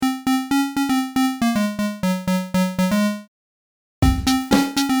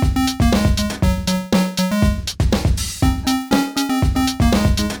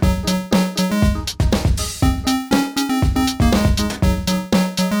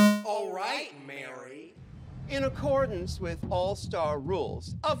in accordance with all-star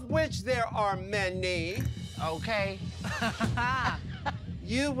rules, of which there are many. Okay.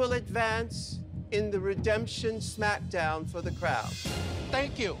 You will advance in the Rudemption Smackdown for the crowd.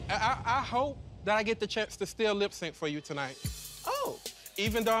 Thank you. I hope that I get the chance to still lip sync for you tonight. Oh.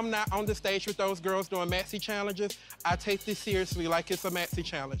 Even though I'm not on the stage with those girls doing maxi challenges, I take this seriously like it's a maxi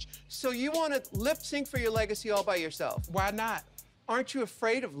challenge. So you want to lip sync for your legacy all by yourself? Why not? Aren't you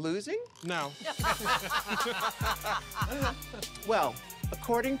afraid of losing? No. Well,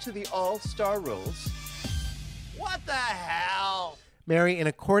 according to the all-star rules, what the hell? Mary, in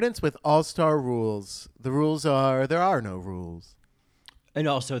accordance with all-star rules, the rules are there are no rules. And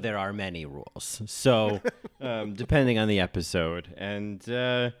also, there are many rules. So, depending on the episode. And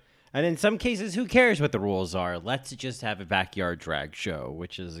in some cases, who cares what the rules are? Let's just have a backyard drag show,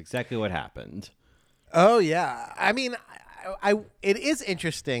 which is exactly what happened. Oh, yeah. I mean, it is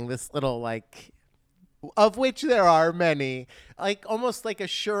interesting, this little, like, of which there are many, like, almost like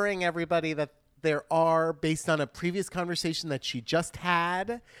assuring everybody that there are, based on a previous conversation that she just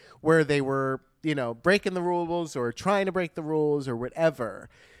had, where they were, you know, breaking the rules or trying to break the rules or whatever.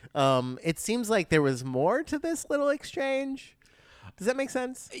 It seems like there was more to this little exchange. Does that make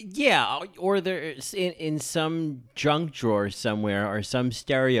sense? Yeah, or there's in some junk drawer somewhere are some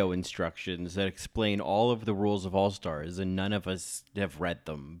stereo instructions that explain all of the rules of All Stars, and none of us have read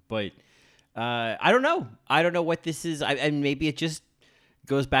them. But I don't know. I don't know what this is. And maybe it just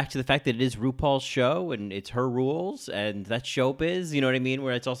goes back to the fact that it is RuPaul's show and it's her rules, and that's showbiz. You know what I mean?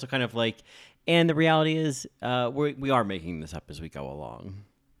 Where it's also kind of like, and the reality is, we are making this up as we go along.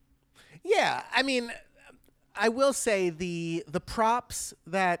 Yeah, I mean, I will say the props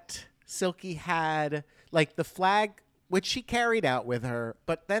that Silky had, like the flag, which she carried out with her,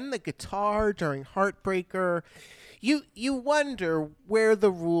 but then the guitar during Heartbreaker, you wonder where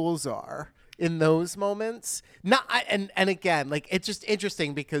the rules are in those moments. And again, like, it's just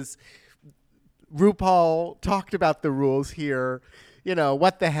interesting because RuPaul talked about the rules here. You know,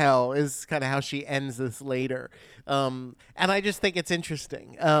 what the hell is kind of how she ends this later. And I just think it's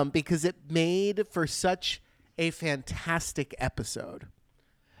interesting because it made for such a fantastic episode.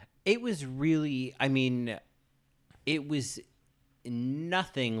 It was really, I mean, it was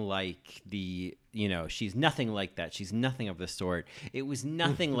nothing like the, you know, she's nothing like that. She's nothing of the sort. It was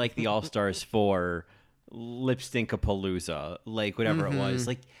nothing like the All-Stars 4 Lip-Sync-a-Palooza, like whatever it was.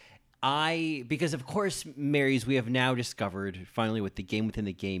 Like, because of course, Marys, we have now discovered finally what the game within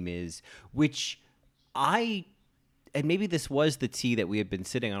the game is, and maybe this was the tea that we had been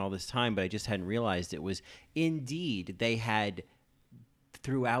sitting on all this time, but I just hadn't realized it was indeed they had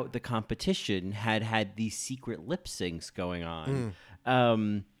throughout the competition had these secret lip syncs going on.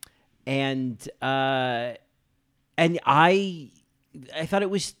 And I thought it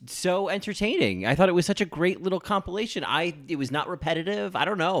was so entertaining. I thought it was such a great little compilation. It was not repetitive. I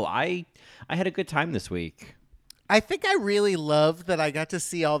don't know. I had a good time this week. I think I really loved that I got to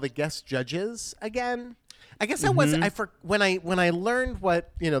see all the guest judges again. I guess I wasn't. When I learned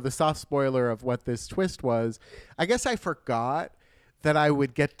what, you know, the soft spoiler of what this twist was, I guess I forgot that I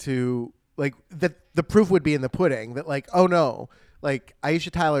would get to, like, that the proof would be in the pudding. That, like, oh no, like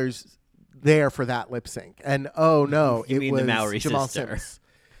Aisha Tyler's there for that lip sync, and oh no, you mean was the Maori Jamal sister. Sims.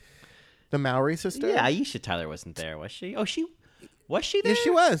 The Maori sister? Yeah, Aisha Tyler wasn't there, was she? Oh, was she there? Yeah, she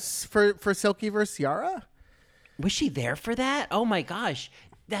was for Silky versus Yara. Was she there for that? Oh my gosh,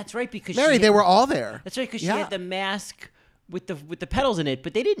 that's right, because Mary, they were all there. That's right, because she had the mask with the petals in it,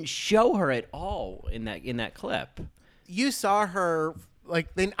 but they didn't show her at all in that clip. You saw her. Like,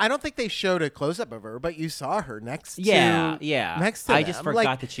 I don't think they showed a close-up of her, but you saw her next to next to I them. just forgot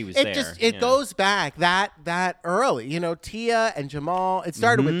like, that she was it there. It goes back that early. You know, Tia and Jamal. It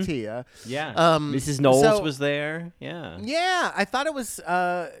started with Tia. Yeah. Mrs. Knowles was there. Yeah. Yeah, I thought it was.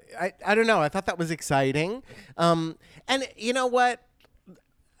 I don't know. I thought that was exciting. And you know what?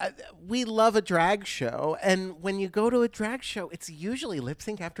 We love a drag show, and when you go to a drag show, it's usually lip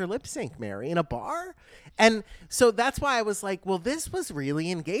sync after lip sync, Mary, in a bar. And so that's why I was like, well, this was really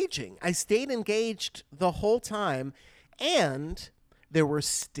engaging. I stayed engaged the whole time, and there were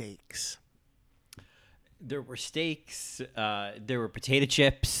stakes. There were steaks, there were potato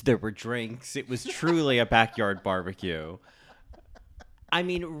chips, there were drinks. It was truly a backyard barbecue. I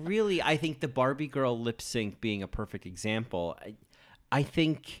mean, really, I think the Barbie girl lip sync being a perfect example. I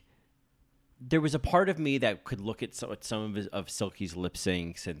think there was a part of me that could look at some of Silky's lip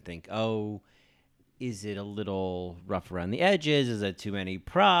syncs and think, oh, is it a little rough around the edges? Is it too many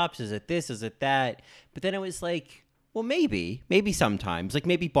props? Is it this? Is it that? But then it was like, Well, maybe sometimes. Like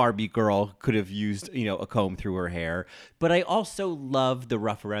maybe Barbie girl could have used, a comb through her hair. But I also love the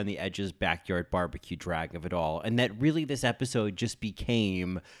rough around the edges backyard barbecue drag of it all. And that really this episode just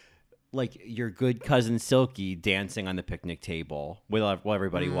became like your good cousin Silky dancing on the picnic table while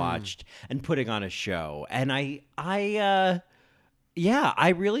everybody watched and putting on a show. And I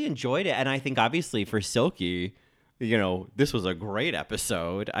really enjoyed it. And I think obviously for Silky, this was a great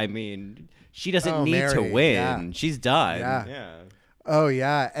episode. I mean, she doesn't need to win. Yeah. She's done. Yeah. Oh,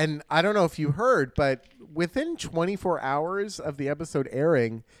 yeah. And I don't know if you heard, but within 24 hours of the episode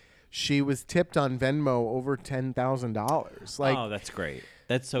airing, she was tipped on Venmo over $10,000. Oh, that's great.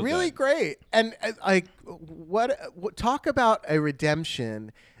 That's so really good. Great. And what talk about a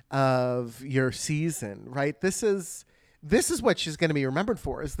redemption of your season, right? This is what she's going to be remembered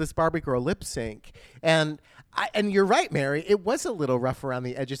for, is this Barbie girl lip sync. And you're right, Mary. It was a little rough around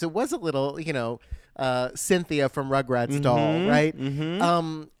the edges. It was a little, Cynthia from Rugrats doll, right?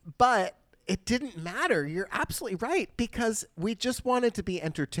 Mm-hmm. But it didn't matter. You're absolutely right, because we just wanted to be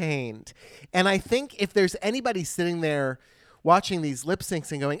entertained. And I think if there's anybody sitting there watching these lip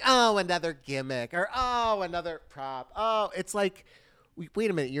syncs and going, oh, another gimmick, or oh, another prop. Oh, it's like, wait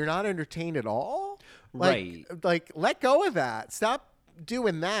a minute, you're not entertained at all? Right. Like, let go of that. Stop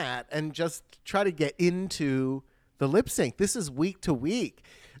doing that and just try to get into the lip sync. This is week to week.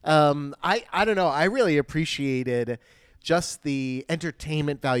 I don't know. I really appreciated just the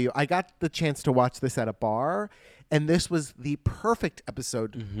entertainment value. I got the chance to watch this at a bar, and this was the perfect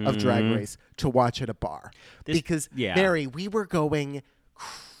episode of Drag Race to watch at a bar. Mary, we were going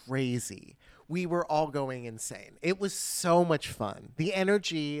crazy. We were all going insane. It was so much fun. The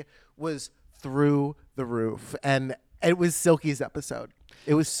energy was through the roof, and it was Silky's episode.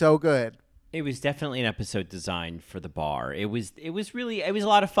 It was so good. It was definitely an episode designed for the bar. It was a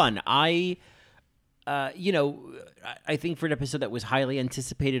lot of fun. I think for an episode that was highly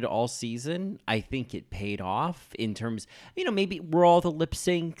anticipated all season, I think it paid off in terms, maybe were all the lip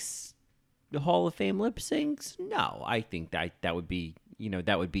syncs the Hall of Fame lip syncs? No, I think that would be,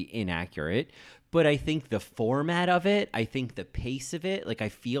 that would be inaccurate. But I think the format of it, I think the pace of it, I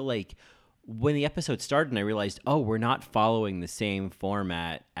feel like when the episode started and I realized, oh, we're not following the same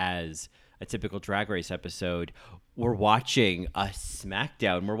format as a typical Drag Race episode. We're watching a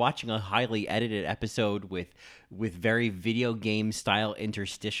Smackdown. We're watching a highly edited episode with very video game style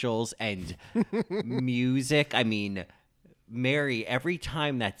interstitials and music. I mean, Mary, every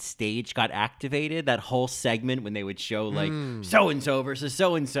time that stage got activated, that whole segment when they would show so-and-so versus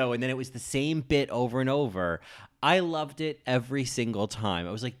so-and-so, and then it was the same bit over and over. I loved it every single time.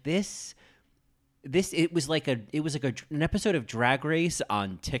 I was like, it was like an episode of Drag Race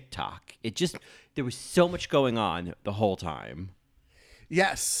on TikTok. There was so much going on the whole time.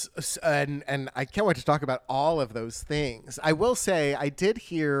 Yes, and I can't wait to talk about all of those things. I will say I did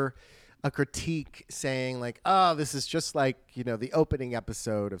hear a critique saying oh, this is just like, the opening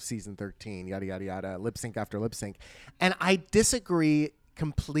episode of season 13, yada, yada, yada, lip sync after lip sync. And I disagree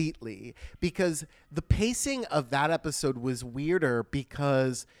completely, because the pacing of that episode was weirder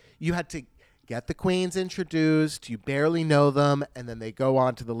because you had to get the queens introduced, you barely know them, and then they go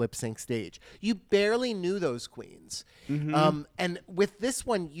on to the lip sync stage. You barely knew those queens. Mm-hmm. And with this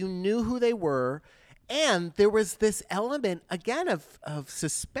one, you knew who they were, and there was this element, again, of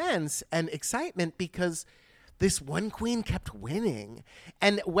suspense and excitement because this one queen kept winning.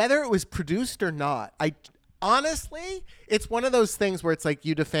 And whether it was produced or not, honestly, it's one of those things where it's like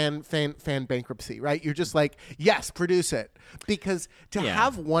you defend fan bankruptcy, right? You're just like, yes, produce it. Because to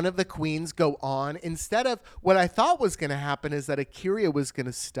have one of the queens go on, instead of what I thought was going to happen is that Akira was going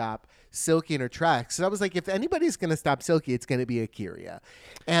to stop Silky in her tracks. So I was like, if anybody's going to stop Silky, it's going to be Akira.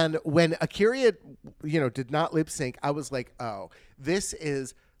 And when Akira, did not lip sync, I was like, oh, this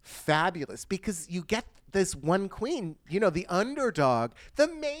is fabulous, because you get this one queen, the underdog, the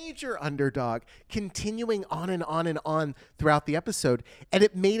major underdog, continuing on and on and on throughout the episode. And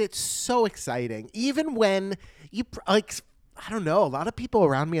it made it so exciting. Even when I don't know, a lot of people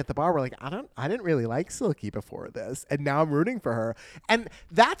around me at the bar were like, I didn't really like Silky before this, and now I'm rooting for her. And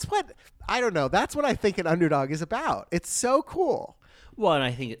that's what I think an underdog is about. It's so cool. Well, and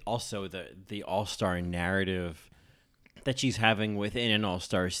I think also the all-star narrative that she's having within an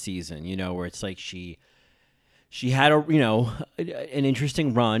all-star season, where it's like she had an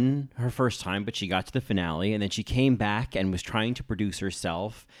interesting run her first time, but she got to the finale, and then she came back and was trying to produce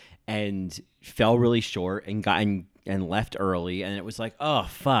herself and fell really short and left early. And it was like, oh,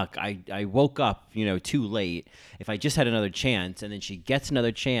 fuck, I woke up, too late. If I just had another chance, and then she gets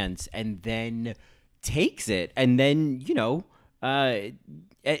another chance and then takes it. And then,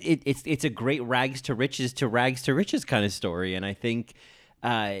 it's a great rags to riches kind of story, and I think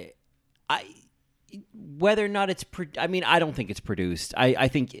whether or not it's I don't think it's produced. I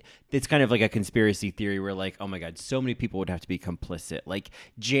think it's kind of like a conspiracy theory where, like, oh my God, so many people would have to be complicit. Like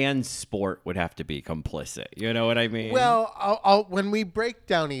Jan's Sport would have to be complicit. You know what I mean? Well, I'll when we break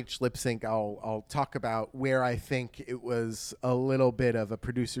down each lip sync, I'll talk about where I think it was a little bit of a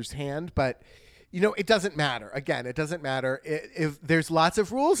producer's hand, but it doesn't matter. Again, it doesn't matter if there's lots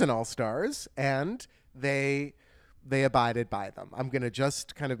of rules in All Stars and they abided by them. I'm going to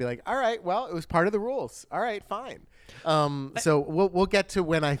just kind of be like, all right, well, it was part of the rules. All right, fine. So we'll get to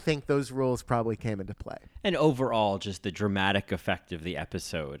when I think those rules probably came into play. And overall, just the dramatic effect of the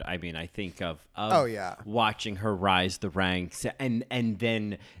episode. I mean, I think of watching her rise the ranks, and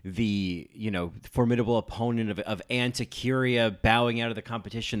then the formidable opponent of Antikyria bowing out of the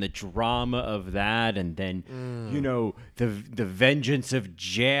competition, the drama of that, and then the vengeance of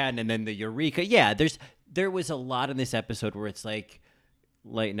Jan, and then the Eureka. Yeah, there was a lot in this episode where it's like,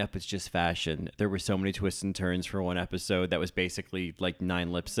 lighten up, it's just fashion. There were so many twists and turns for one episode that was basically like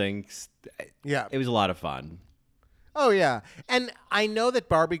 9 lip syncs. Yeah. It was a lot of fun. Oh, yeah. And I know that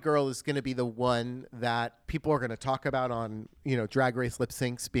Barbie Girl is going to be the one that people are going to talk about on, Drag Race lip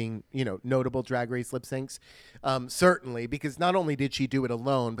syncs being, notable Drag Race lip syncs. Certainly, because not only did she do it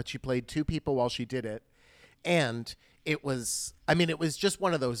alone, but she played 2 people while she did it. And it was just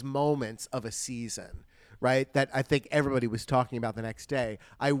one of those moments of a season, right, that I think everybody was talking about the next day.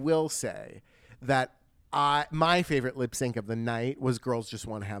 I will say that my favorite lip sync of the night was Girls Just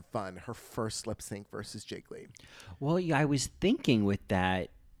Want to Have Fun, her first lip sync versus Jiggly. Well, yeah, I was thinking with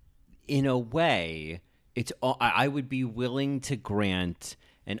that, in a way, I would be willing to grant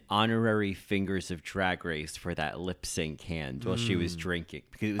an honorary Fingers of Drag Race for that lip sync hand while she was drinking.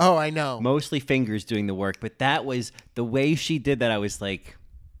 Because it was I know. Mostly Fingers doing the work, but that was the way she did that. I was like,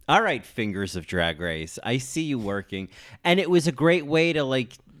 all right, Fingers of Drag Race, I see you working. And it was a great way to,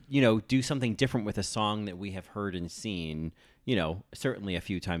 do something different with a song that we have heard and seen, certainly a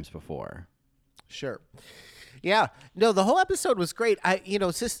few times before. Sure. Yeah. No, the whole episode was great.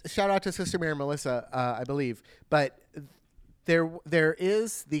 Shout out to Sister Mary and Melissa, I believe. But there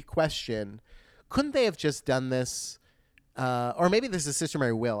is the question, couldn't they have just done this? Or maybe this is Sister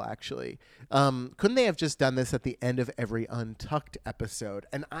Mary Will, actually. Couldn't they have just done this at the end of every Untucked episode?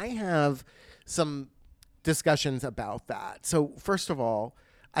 And I have some discussions about that. So first of all,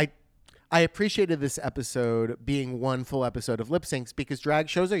 I appreciated this episode being one full episode of lip syncs because drag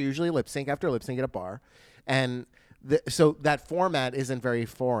shows are usually lip sync after lip sync at a bar. And so that format isn't very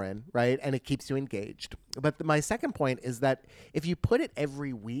foreign, right? And it keeps you engaged. But my second point is that if you put it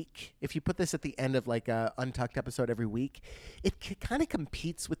every week, if you put this at the end of like a Untucked episode every week, it kind of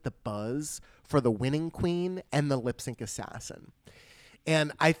competes with the buzz for the winning queen and the lip sync assassin.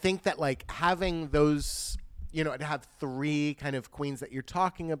 And I think that like having those, to have 3 kind of queens that you're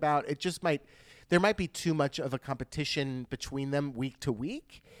talking about, there might be too much of a competition between them week to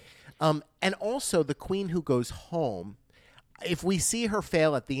week. And also the queen who goes home, if we see her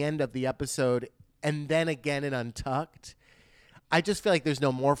fail at the end of the episode and then again in Untucked, I just feel like there's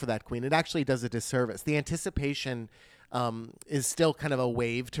no more for that queen. It actually does a disservice. The anticipation is still kind of a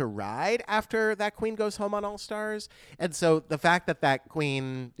wave to ride after that queen goes home on All Stars. And so the fact that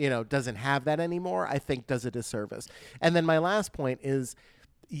queen, doesn't have that anymore, I think does a disservice. And then my last point is,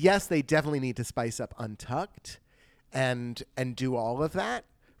 yes, they definitely need to spice up Untucked and do all of that.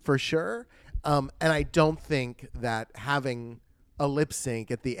 For sure. And I don't think that having a lip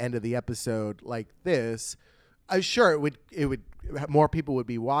sync at the end of the episode like this, sure, it would more people would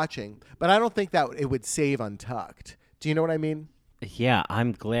be watching, but I don't think that it would save Untucked. Do you know what I mean? Yeah,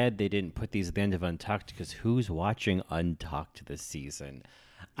 I'm glad they didn't put these at the end of Untucked because who's watching Untucked this season?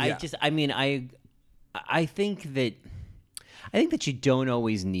 Yeah. I think that you don't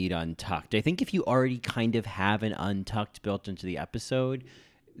always need Untucked. I think if you already kind of have an Untucked built into the episode,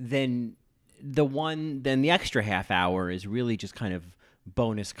 then the extra half hour is really just kind of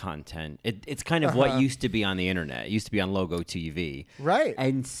bonus content. It's kind of what used to be on the internet. It used to be on Logo TV. Right.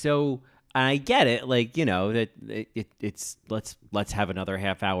 And so I get it, that it's let's have another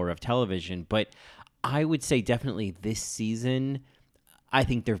half hour of television, but I would say definitely this season, I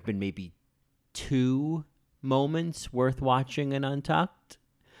think there've been maybe 2 moments worth watching in Untucked.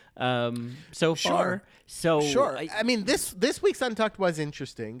 So far. So sure. I mean, this week's Untucked was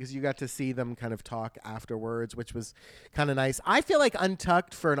interesting because you got to see them kind of talk afterwards, which was kind of nice. I feel like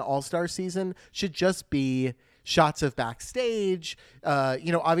Untucked for an All-Star season should just be shots of backstage,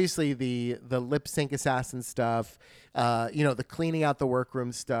 obviously the lip sync assassin stuff, the cleaning out the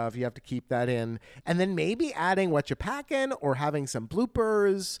workroom stuff. You have to keep that in. And then maybe adding what you packing or having some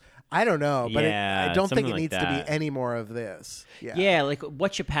bloopers. I don't know, but I don't think it needs to be any more of this. Yeah, like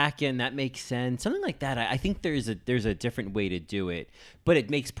what you pack in, that makes sense. Something like that. I think there's a different way to do it, but it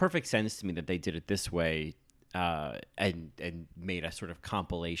makes perfect sense to me that they did it this way, and made a sort of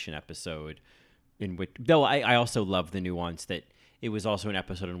compilation episode in which. Though I also love the nuance that it was also an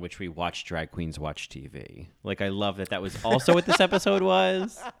episode in which we watched drag queens watch TV. Like, I love that was also what this episode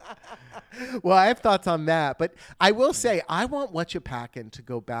was. Well, I have thoughts on that, but I will say I want What You Packin' to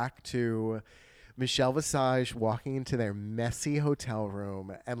go back to Michelle Visage walking into their messy hotel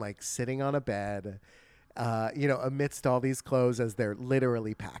room and like sitting on a bed, amidst all these clothes as they're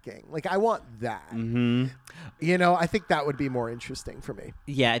literally packing. Like, I want that. Mm-hmm. I think that would be more interesting for me.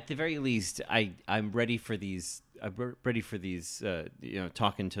 Yeah, at the very least, I'm ready for these. I'm ready for these.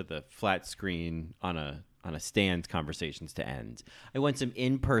 Talking to the flat screen on a stand conversations to end. I want some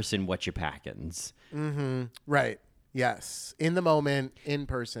in-person what you packins. Mm-hmm. Right. Yes. In the moment, in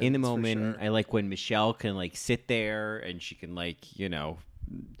person. In the moment. Sure. I like when Michelle can like sit there and she can like,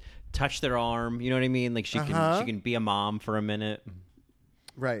 touch their arm. You know what I mean? Like she can be a mom for a minute.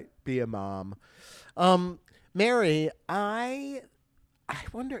 Right. Be a mom. Mary, I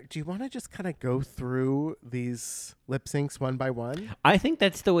wonder, do you want to just kind of go through these lip syncs one by one? I think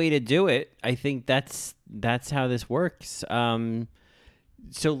that's the way to do it. I think that's how this works.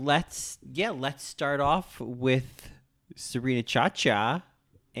 So let's start off with Serena Cha-Cha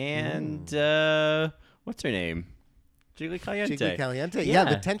and what's her name? Jiggly Caliente. Jiggly Caliente. Yeah,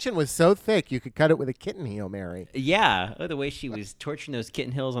 the tension was so thick you could cut it with a kitten heel, Mary. Yeah, the way she was torching those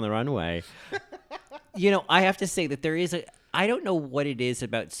kitten heels on the runway. I have to say that there is I don't know what it is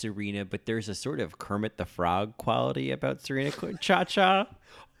about Serena, but there's a sort of Kermit the Frog quality about Serena Cha-Cha.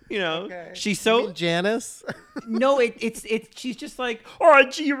 Okay. She's so... You mean Janice? No, it's she's just like, oh,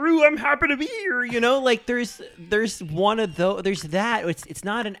 gee, Ru, I'm happy to be here. Like there's one of those. There's that. It's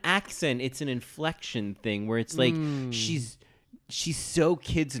not an accent. It's an inflection thing where it's like she's so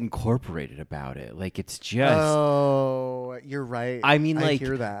Kids Incorporated about it. Like it's just. Oh, you're right. I mean, I like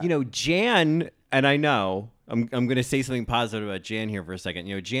hear that. Jan, and I know I'm going to say something positive about Jan here for a second.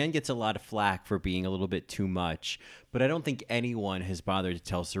 Jan gets a lot of flack for being a little bit too much, but I don't think anyone has bothered to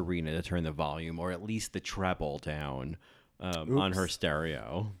tell Serena to turn the volume or at least the treble down on her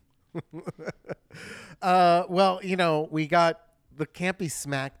stereo. Well, we got the campy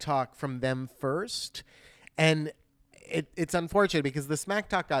smack talk from them first, and it's unfortunate because the smack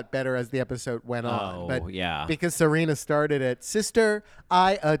talk got better as the episode went on. But yeah. Because Serena started it, sister,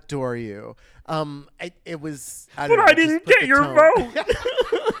 I adore you. It was. I didn't get your vote.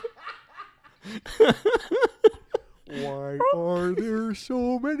 Why are there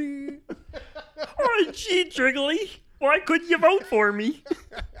so many? Oh, gee, Jiggly, why couldn't you vote for me?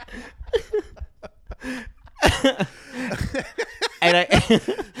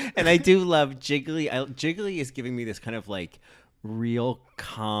 And I do love Jiggly. Jiggly is giving me this kind of like real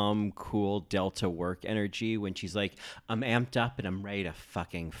calm, cool Delta work energy when she's like, I'm amped up and I'm ready to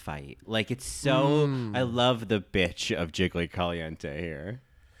fucking fight. Like it's so. I love the bitch of Jiggly Caliente here.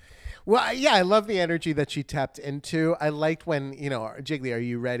 Well, yeah, I love the energy that she tapped into. I liked when, Jiggly, are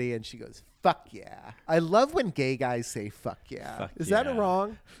you ready? And she goes, fuck yeah. I love when gay guys say fuck yeah. Fuck Is yeah. that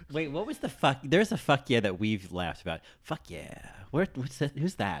wrong? Wait, what was the fuck? There's a fuck yeah that we've laughed about. Fuck yeah. What's that?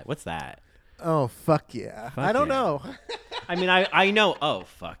 Who's that? What's that? Oh, fuck yeah. Fuck I don't yeah. know. I mean, I know. Oh,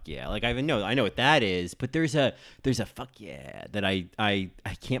 fuck yeah. Like I know what that is. But there's a fuck yeah that I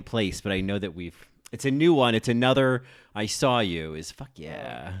can't place. But I know that it's a new one. It's another. I saw you is fuck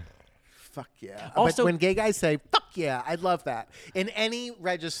yeah. Fuck yeah. Also, but when gay guys say fuck yeah, I love that. In any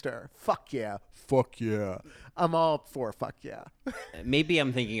register, fuck yeah. Fuck yeah. I'm all for fuck yeah. Maybe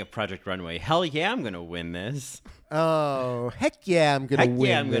I'm thinking of Project Runway. Hell yeah, I'm going to win this. Oh, heck yeah, I'm going to win this. Heck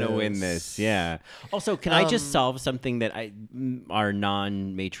yeah, I'm going to win this. Yeah. Also, can I just solve something that our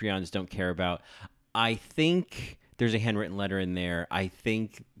non-Matreons don't care about? I think there's a handwritten letter in there. I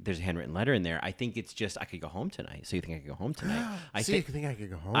think it's just I could go home tonight. So you think I could go home tonight? You think I could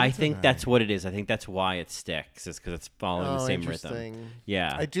go home I tonight? think that's what it is. I think that's why it sticks. Is because it's following the same rhythm.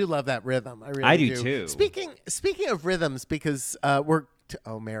 Yeah. I do love that rhythm. I do too. Speaking of rhythms, because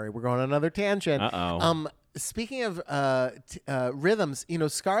Mary, we're going on another tangent. Uh-oh. Speaking of rhythms,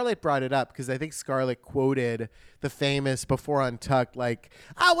 Scarlett brought it up because I think Scarlett quoted the famous Before Untucked, like,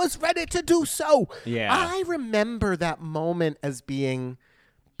 I was ready to do so. Yeah. I remember that moment as being,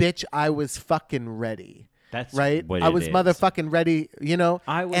 bitch, I was fucking ready. That's right. what I it was is. motherfucking ready,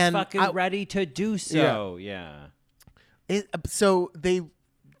 I was fucking ready to do so. Yeah. So they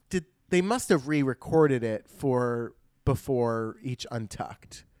must have re-recorded it for before each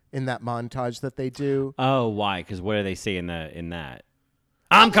Untucked in that montage that they do. Oh, why? Because what do they say in that?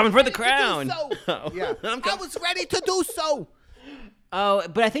 I'm coming for the crown. Yeah, I was ready to do so. Oh,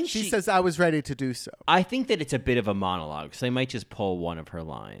 but I think She says I was ready to do so. I think that it's a bit of a monologue, so they might just pull one of her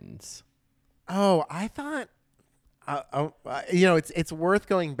lines. Oh, I thought, it's worth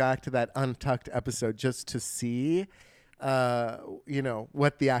going back to that Untucked episode just to see,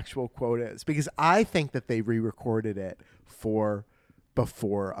 what the actual quote is, because I think that they re-recorded it for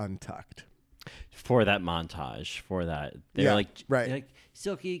before Untucked. For that montage, for that. They're right. they're like,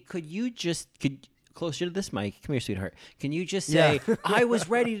 Silky, could closer to this mic, come here, sweetheart. Can you just say, I was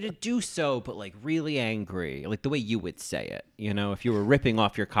ready to do so, but like really angry, like the way you would say it, if you were ripping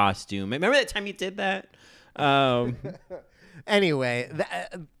off your costume. Remember that time you did that? Anyway,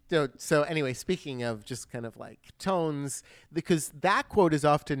 speaking of just kind of like tones, because that quote is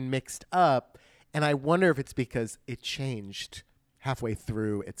often mixed up, and I wonder if it's because it changed halfway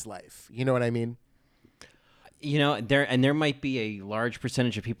through its life. You know what I mean? There might be a large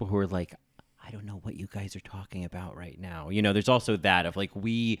percentage of people who are like, I don't know what you guys are talking about right now. There's also that of like,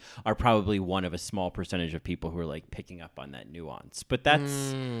 we are probably one of a small percentage of people who are like picking up on that nuance. But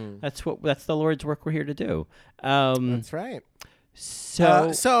that's the Lord's work we're here to do. That's right.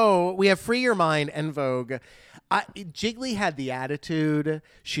 So we have Free Your Mind and Vogue. Jiggly had the attitude.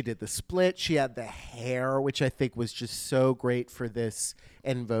 She did the split. She had the hair, which I think was just so great for this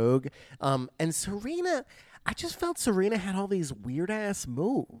and Vogue. And Serena, I just felt Serena had all these weird ass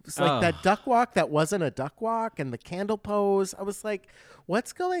moves, like that duck walk that wasn't a duck walk, and the candle pose. I was like,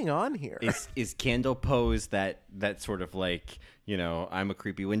 "What's going on here?" Is candle pose that sort of like I'm a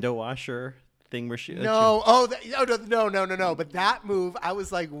creepy window washer thing where she no. But that move, I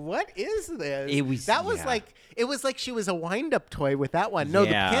was like, "What is this?" It was like she was a wind up toy with that one. No,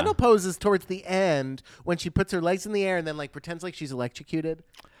 Yeah. The candle pose is towards the end when she puts her legs in the air and then like pretends like she's electrocuted.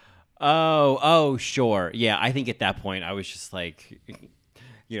 Oh, sure. Yeah, I think at that point I was just like,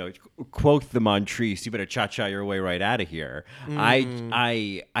 quote the Montrese, you better cha-cha your way right out of here. I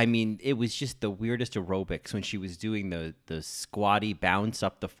mean, it was just the weirdest aerobics when she was doing the squatty bounce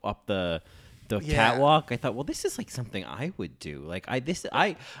up the catwalk. I thought, well, this is like something I would do. Like I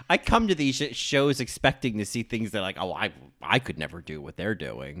come to these shows expecting to see things that like, oh, I could never do what they're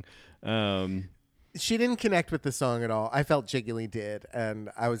doing. She didn't connect with the song at all. I felt Jiggly did, and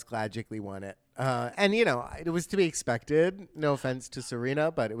I was glad Jiggly won it. And it was to be expected. No offense to Serena,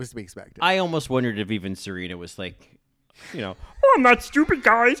 but it was to be expected. I almost wondered if even Serena was like, oh, I'm not stupid,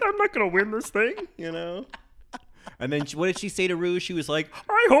 guys. I'm not going to win this thing, And then what did she say to Rue? She was like,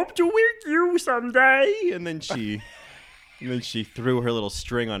 I hope to win you someday. And then she threw her little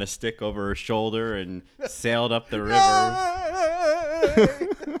string on a stick over her shoulder and sailed up the river.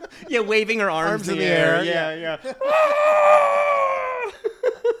 Yeah, waving her arms in the air. Yeah.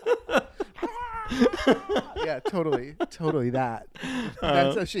 Yeah, totally that.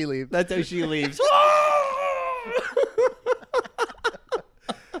 That's how she leaves.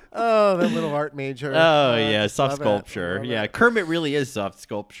 Oh, that little art major. Oh, yeah, soft sculpture. Yeah, Kermit really is soft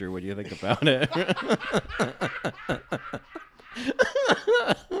sculpture when you think about it.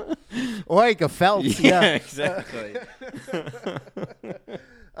 Like a Phelps. Yeah, exactly.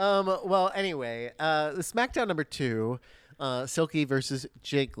 Well, anyway, the Smackdown number 2, Silky versus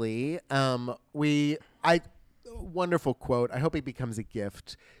Jiggly. Wonderful quote. I hope it becomes a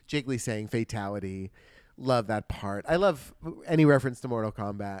gift. Jiggly saying fatality. Love that part. I love any reference to Mortal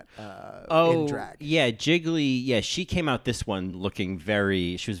Kombat in drag. Yeah, Jiggly. Yeah, she came out this one looking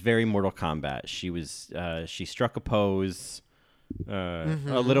she was very Mortal Kombat. She struck a pose, a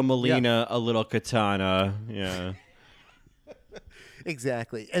little Melina, a little Katana. Yeah.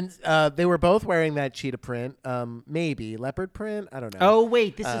 Exactly. And they were both wearing that cheetah print, maybe leopard print. I don't know. Oh,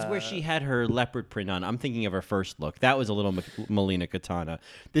 wait. This is where she had her leopard print on. I'm thinking of her first look. That was a little Melina Katana.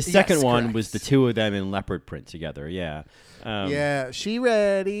 The second one correct. was the two of them in leopard print together. Yeah. Yeah, she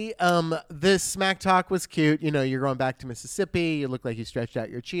ready. This smack talk was cute. You're going back to Mississippi. You look like you stretched out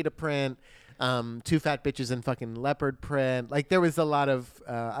your cheetah print. Two fat bitches in fucking leopard print. Like there was a lot of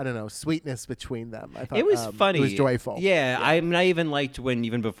sweetness between them. I thought it was funny. It was joyful. Yeah. I even liked when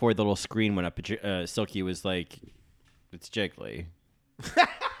even before the little screen went up, Silky was like, "It's Jiggly."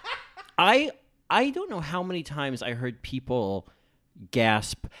 I don't know how many times I heard people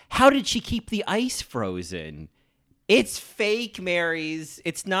gasp, "How did she keep the ice frozen?" It's fake, Marys.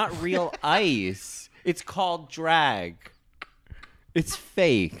 It's not real ice. It's called drag. It's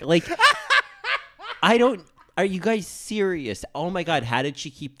fake. Like I don't. Are you guys serious? Oh my God! How did she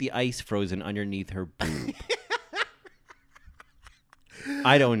keep the ice frozen underneath her boob?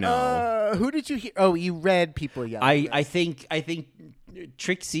 I don't know. Who did you hear? Oh, you read people yelling. I think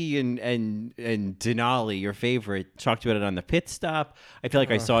Trixie and Denali, your favorite, talked about it on the pit stop. I feel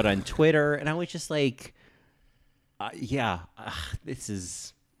like I saw it on Twitter, and I was just like, this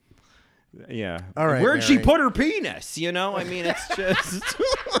is. Yeah. All right. Where'd she Mary. put her penis? You know, I mean, it's just.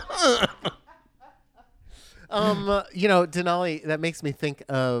 Denali, that makes me think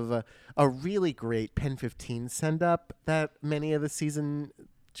of a really great Pen 15 send up that many of the season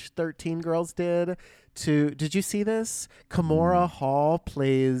 13 girls did. Did you see this? Kimora Hall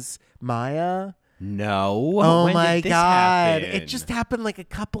plays Maya. No. Oh When my did this God. happen? It just happened like a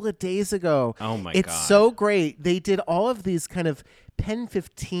couple of days ago. Oh my It's God. so great. They did all of these kind of Pen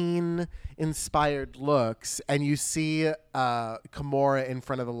 15 inspired looks, and you see Kimora in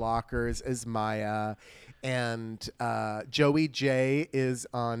front of the lockers as Maya, and Joey J is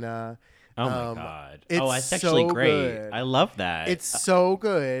on. Oh my God. It's That's actually so great. good. I love that. It's so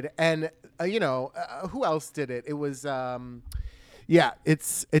good, and who else did it? It was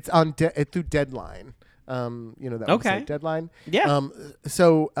it's on through Deadline. That Okay. website, Deadline. Yeah.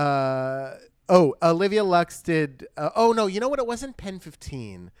 Olivia Lux did. No, you know what? It wasn't Pen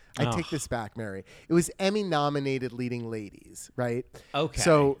 15. I take this back, Mary. It was Emmy nominated leading ladies, right? Okay.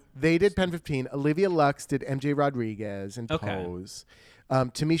 So they did Pen 15. Olivia Lux did MJ Rodriguez and Okay. Pose.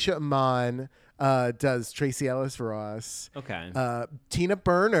 Tamisha Iman does Tracy Ellis Ross. Okay. Tina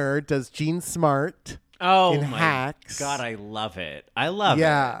Burner does Jean Smart. Oh in my Hacks. God, I love it. I love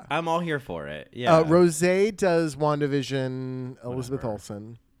Yeah. it. I'm all here for it. Yeah. Rose does WandaVision, Elizabeth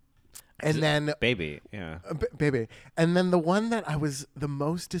Olsen. And then Baby. Yeah. baby. And then the one that I was the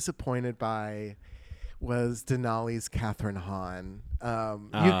most disappointed by was Denali's Catherine Hahn. You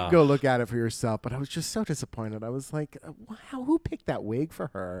can go look at it for yourself, but I was just so disappointed. I was like, who picked that wig for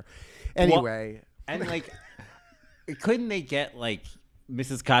her? Anyway. And like, couldn't they get like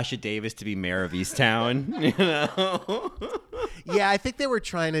Mrs. Kasha Davis to be mayor of Easttown? You know? Yeah, I think they were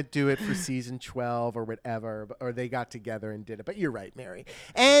trying to do it for season 12 or whatever, or they got together and did it. But you're right, Mary.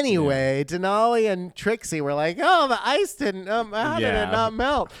 Anyway, Denali and Trixie were like, "Oh, the ice didn't. How did it not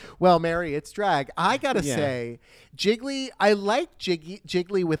melt?" Well, Mary, it's drag. I gotta say, Jiggly. I like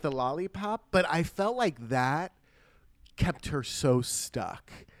Jiggly with the lollipop, but I felt like that kept her so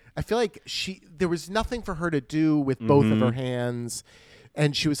stuck. I feel like there was nothing for her to do with both of her hands.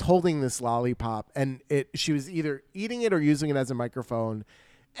 And she was holding this lollipop, and she was either eating it or using it as a microphone,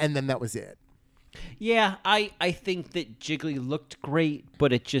 and then that was it. Yeah, I think that Jiggly looked great,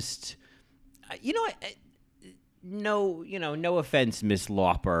 but it just, no offense, Miss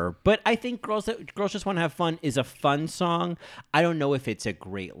Lauper, but I think Girls Just Want to Have Fun is a fun song. I don't know if it's a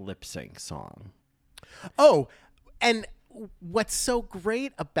great lip sync song. Oh, and what's so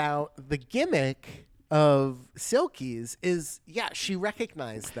great about the gimmick of Silky's is, she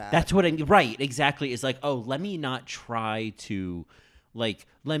recognized that. That's what right, exactly. It's like, oh, let me not try to, like,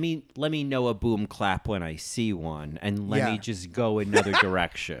 let me know a boom clap when I see one, and let me just go another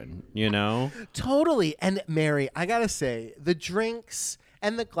direction, you know? Totally. And Mary, I gotta say, the drinks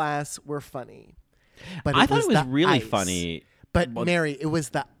and the glass were funny. But I thought it was the really ice. funny. But Mary, it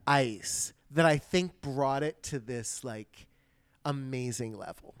was the ice that I think brought it to this like amazing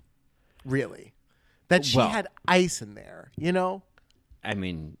level. Really. That she had ice in there, you know? I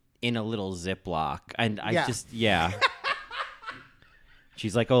mean, in a little Ziploc. And I just.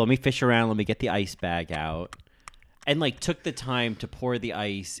 She's like, oh, let me fish around. Let me get the ice bag out. And like took the time to pour the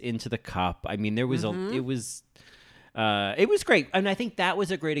ice into the cup. I mean, there was it was great. And I think that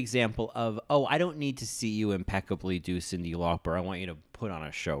was a great example of, I don't need to see you impeccably do Cyndi Lauper. I want you to put on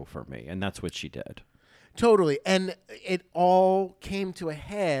a show for me. And that's what she did. Totally. And it all came to a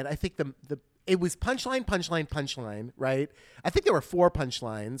head. I think it was punchline, right? I think there were 4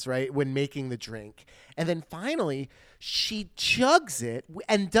 punchlines, right, when making the drink. And then finally, she chugs it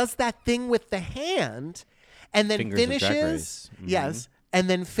and does that thing with the hand and then Fingers of Drag finishes. Race. Mm-hmm. Yes. And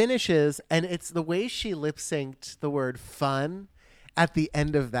then finishes. And it's the way she lip synced the word fun at the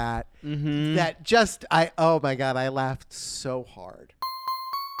end of that. Mm-hmm. That just, oh my God, I laughed so hard.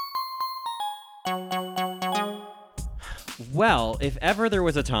 Well, if ever there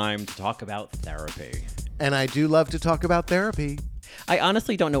was a time to talk about therapy. And I do love to talk about therapy. I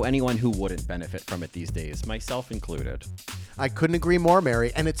honestly don't know anyone who wouldn't benefit from it these days, myself included. I couldn't agree more,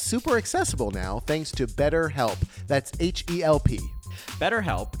 Mary. And it's super accessible now thanks to BetterHelp. That's HELP.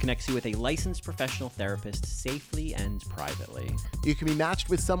 BetterHelp connects you with a licensed professional therapist safely and privately. You can be matched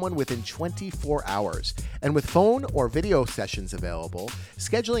with someone within 24 hours. And with phone or video sessions available,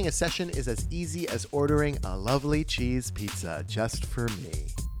 scheduling a session is as easy as ordering a lovely cheese pizza just for me.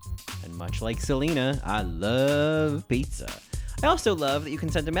 And much like Selena, I love pizza. I also love that you can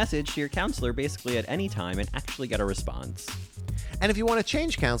send a message to your counselor basically at any time and actually get a response. And if you want to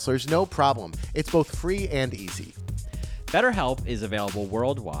change counselors, no problem. It's both free and easy. BetterHelp is available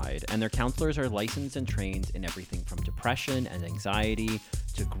worldwide, and their counselors are licensed and trained in everything from depression and anxiety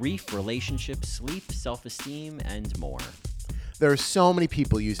to grief, relationships, sleep, self-esteem, and more. There are so many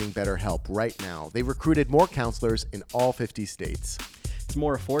people using BetterHelp right now. They've recruited more counselors in all 50 states. It's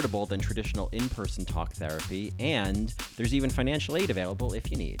more affordable than traditional in-person talk therapy, and there's even financial aid available if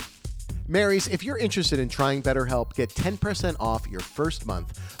you need. Marys, if you're interested in trying BetterHelp, get 10% off your first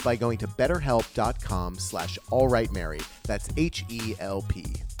month by going to betterhelp.com/allrightmary. That's HELP.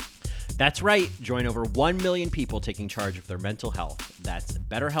 That's right. Join over 1 million people taking charge of their mental health. That's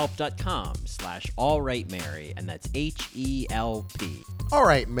betterhelp.com/allrightmary, and that's HELP. All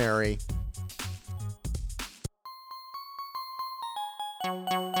right, Mary.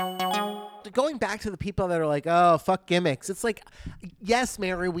 Going back to the people that are like, oh, fuck gimmicks. It's like, yes,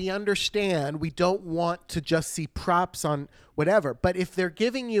 Mary, we understand. We don't want to just see props on whatever. But if they're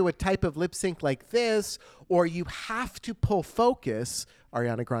giving you a type of lip sync like this, or you have to pull focus,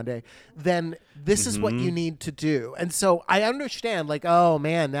 Ariana Grande, then this is what you need to do. And so I understand, like, oh,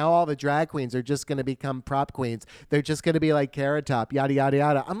 man, now all the drag queens are just going to become prop queens. They're just going to be like Carrot Top, yada, yada,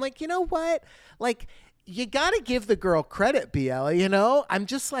 yada. I'm like, you know what? Like, you got to give the girl credit, BL, you know? I'm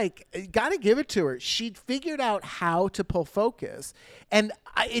just like, got to give it to her. She figured out how to pull focus. And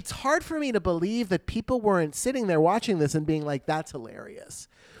it's hard for me to believe that people weren't sitting there watching this and being like, that's hilarious,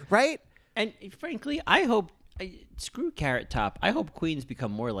 right? And frankly, I hope, screw Carrot Top, I hope queens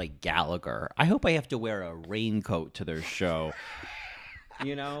become more like Gallagher. I hope I have to wear a raincoat to their show.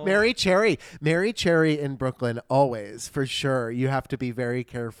 You know, Mary Cherry in Brooklyn, always, for sure. You have to be very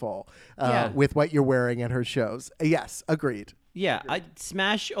careful with what you're wearing at her shows. Yes, agreed. Yeah, I'd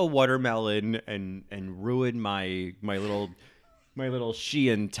smash a watermelon and ruin my little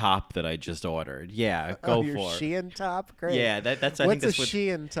Shein top that I just ordered. Yeah, go your for it. Shein top, great. Yeah, that's. I What's think that's a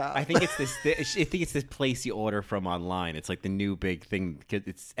Shein top? I think it's this. I think it's this place you order from online. It's like the new big thing.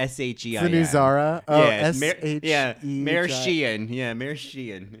 It's SHEIN. It's the new Zara. Oh, yeah, SHE. yeah, Mayor Shein. Yeah, Mayor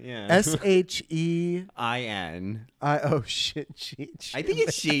Shein. Yeah. SHEIN. Oh shit, Shein. I think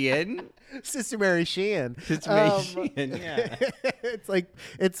it's Shein. Sister Mary Shein. Sister Mary Shein. Yeah.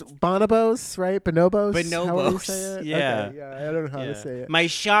 it's bonobos, right? Bonobos. How would you Bonobos. say it? Yeah. Okay, yeah. I don't know how to say it. My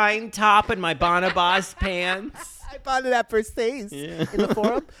shine top and my bonobos pants. I bought it at Versace in the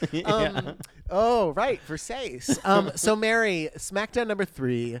forum. Yeah. Oh, right, Versace. So Mary, Smackdown number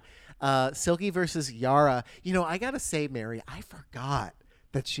 3, Silky versus Yara. You know, I gotta say, Mary, I forgot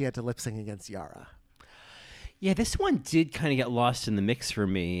that she had to lip sync against Yara. Yeah, this one did kind of get lost in the mix for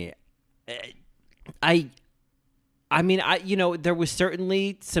me. I mean, there was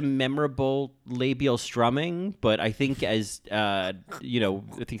certainly some memorable labial strumming, but I think I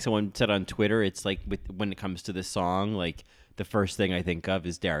think someone said on Twitter, it's like when it comes to this song, like the first thing I think of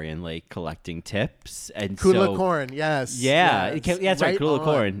is Darian Lake collecting tips. And Kula Corn, yes. Yeah, that's right, Kula on.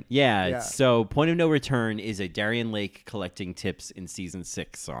 Corn. Yeah, Yeah. So Point of No Return is a Darian Lake collecting tips in season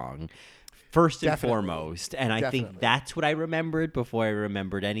 6 song. First and Definitely. foremost. And I think that's what I remembered before I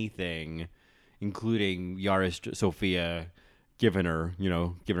remembered anything, including Yara Sophia giving her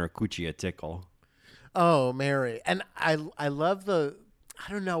coochie a tickle. Oh, Mary. And I love I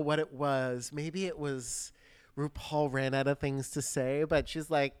don't know what it was. Maybe it was RuPaul ran out of things to say, but she's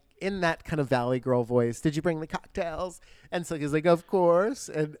like, in that kind of Valley Girl voice, did you bring the cocktails? And Silky's like, of course.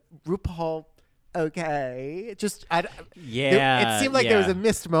 And RuPaul, okay. It seemed like there was a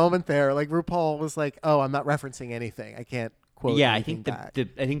missed moment there. Like RuPaul was like, oh, I'm not referencing anything. I can't quote. Yeah, I think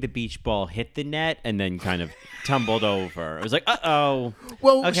the beach ball hit the net and then kind of tumbled over. It was like, uh-oh.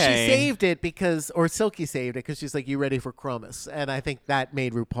 Well, okay. She saved it or Silky saved it because she's like, you ready for Chromis? And I think that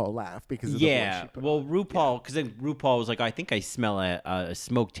made RuPaul laugh because of the voice she put on. RuPaul, because then RuPaul was like, I think I smell a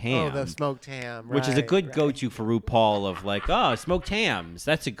smoked ham. Oh, the smoked ham, which is a good go-to for RuPaul of like, oh, smoked hams.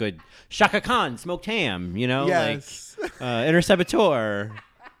 That's a good Shaka Khan smoked ham, Yes. like Interceptor.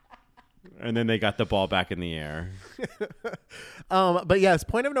 And then they got the ball back in the air. But yes,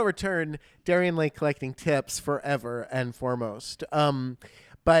 Point of No Return, Darian Lake collecting tips forever and foremost.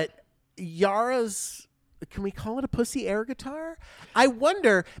 But Yara's, can we call it a pussy air guitar? I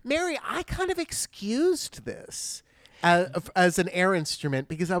wonder, Mary, I kind of excused this. as an air instrument,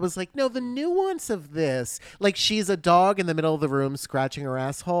 because I was like, no, the nuance of this, like she's a dog in the middle of the room scratching her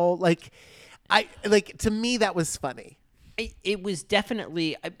asshole. Like, to me, that was funny. It was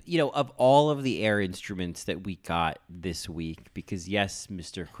definitely, of all of the air instruments that we got this week, because yes,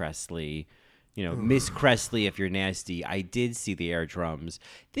 Mr. Cressley, Miss Cressley, if you're nasty, I did see the air drums.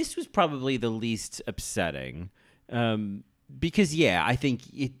 This was probably the least upsetting. Because, yeah, I think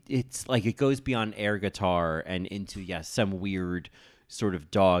it's like it goes beyond air guitar and into, some weird sort of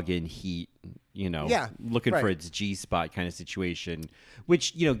dog in heat, looking for its G-spot kind of situation,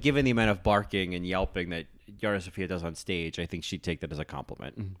 which, given the amount of barking and yelping that Yara Sofia does on stage, I think she'd take that as a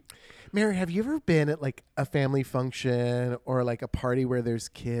compliment. Mary, have you ever been at like a family function or like a party where there's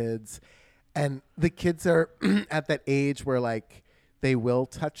kids and the kids are at that age where like they will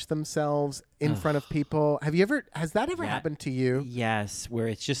touch themselves in front of people? Has that ever happened to you? Yes, where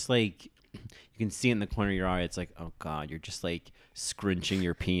it's just like, you can see it in the corner of your eye. It's like, oh God, you're just like scrunching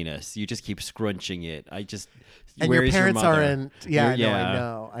your penis. You just keep scrunching it. And your parents aren't. Yeah,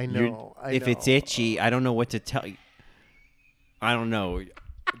 I know. If it's itchy, I don't know what to tell you. I don't know.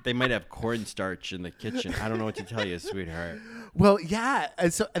 They might have cornstarch in the kitchen. I don't know what to tell you, sweetheart. Well, yeah.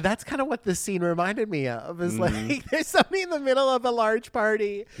 And so that's kind of what this scene reminded me of. Is like there's somebody in the middle of a large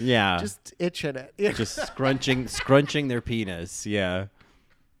party. Yeah. Just itching it. Just scrunching their penis. Yeah.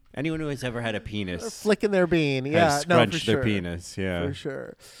 Anyone who has ever had a penis, flicking their bean. Yeah. Scrunched for their sure. penis. Yeah. For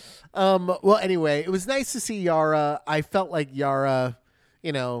sure. Well, anyway, it was nice to see Yara. I felt like Yara,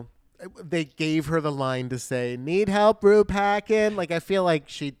 they gave her the line to say, "Need help, Ru packing?" Like, I feel like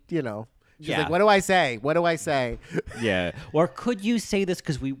she's like, "What do I say? What do I say?" Yeah. Or could you say this,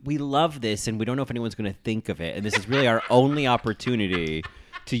 because we love this and we don't know if anyone's going to think of it, and this is really our only opportunity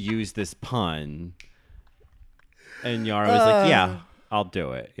to use this pun. And Yara was like, "Yeah, I'll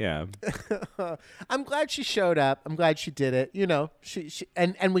do it." Yeah. I'm glad she showed up. I'm glad she did it. She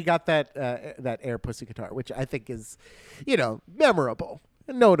and we got that air pussy guitar, which I think is, memorable.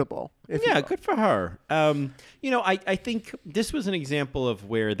 Notable. Yeah, good for her. I think this was an example of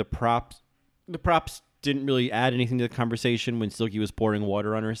where the props didn't really add anything to the conversation when Silky was pouring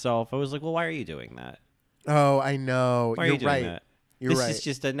water on herself. I was like, well, why are you doing that? Oh, I know. Why are you doing right. that? You're right. This is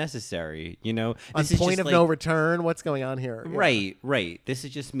just unnecessary, On This is point just of like, no return. What's going on here? Yeah. Right. This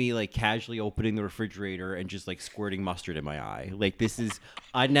is just me like casually opening the refrigerator and just like squirting mustard in my eye. Like, this is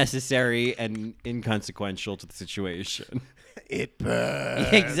unnecessary and inconsequential to the situation. It burns.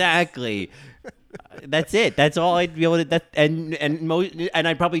 Exactly. That's it. That's all I'd be able to. That and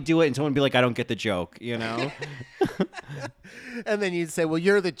I'd probably do it, and someone would be like, "I don't get the joke," And then you'd say, "Well,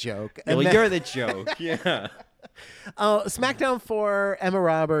 you're the joke." You're the joke. Yeah. Smackdown for Emma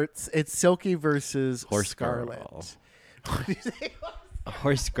Roberts. It's Silky versus Horse Scarlett. Girl.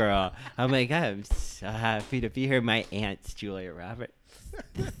 Horse Girl. Oh my God, I'm so happy to be here. My aunt's Julia Roberts.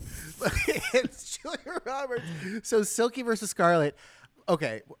 It's Julia Roberts. So Silky versus Scarlett.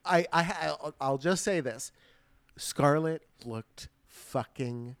 Okay, I'll just say this: Scarlett looked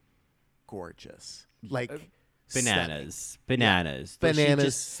fucking gorgeous, like bananas.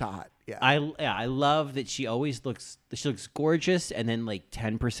 Hot. Yeah. I love that she always looks. She looks gorgeous and then like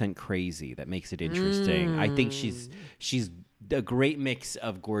 10% crazy. That makes it interesting. I think she's a great mix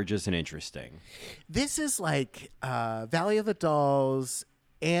of gorgeous and interesting. This is like Valley of the Dolls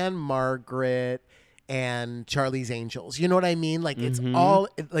and Margaret and Charlie's Angels. You know what I mean? Like, it's all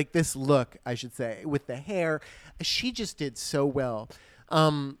like this look, I should say, with the hair. She just did so well.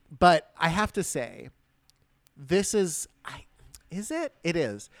 But I have to say, this is, is it? It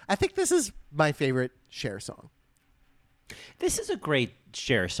is. I think this is my favorite Cher song. This is a great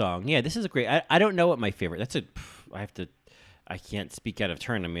Cher song. Yeah, this is a great, I don't know what my favorite, I can't speak out of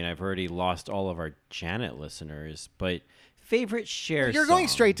turn. I mean, I've already lost all of our Janet listeners, but favorite Cher You're song. going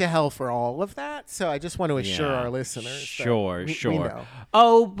straight to hell for all of that, so I just want to assure our listeners. Sure. We know.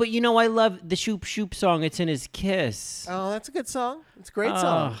 Oh, but I love the Shoop Shoop song. It's in his Kiss. Oh, that's a good song. It's a great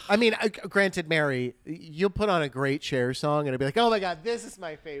song. I mean, granted, Mary, you'll put on a great Cher song and it'll be like, oh my God, this is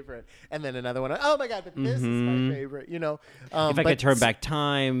my favorite. And then another one, oh my God, but this is my favorite, If I Could Turn Back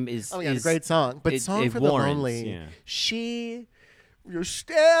Time is... Oh my God, a great song. But Song for the Lonely, yeah. You're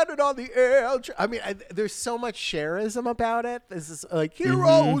standing on the edge. I mean, there's so much Cherism about it. This is like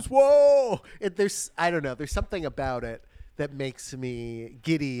heroes, whoa. I don't know. There's something about it that makes me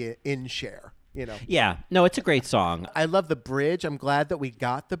giddy in Cher. Yeah. No, it's a great song. I love the bridge. I'm glad that we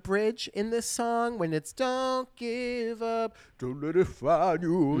got the bridge in this song when it's "Don't give up, don't let it find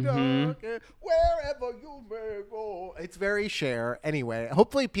you, wherever you may go." It's very Cher. Anyway,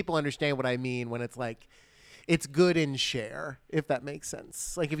 hopefully people understand what I mean when it's like. It's good in Cher, if that makes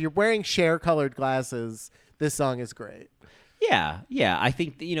sense. Like, if you're wearing Cher-colored glasses, this song is great. Yeah. I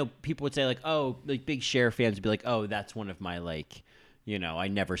think people would say like, oh, like big Cher fans would be like, oh, that's one of my like, I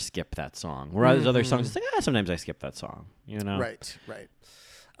never skip that song. Whereas other songs, it's like, sometimes I skip that song. Right.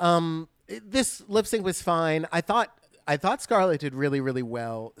 This lip sync was fine. I thought Scarlett did really, really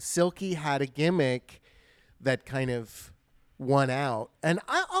well. Silky had a gimmick that kind of won out. And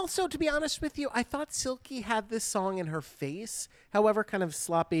I also, to be honest with you, I thought Silky had this song in her face. However kind of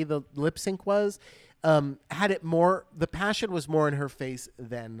sloppy the lip sync was, had it more, the passion was more in her face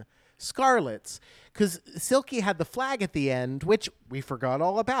than Scarlett's. Because Silky had the flag at the end, which we forgot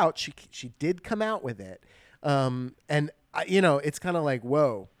all about. She did come out with it. It's kind of like,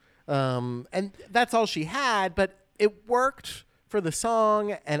 whoa. And that's all she had, but it worked for the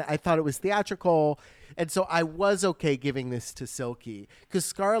song, and I thought it was theatrical, and so I was okay giving this to Silky. Because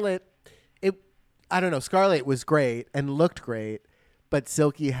Scarlett was great and looked great, but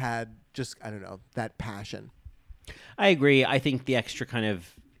Silky had just, that passion. I agree. I think the extra kind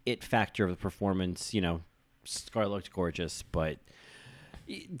of it factor of the performance, Scarlett looked gorgeous, but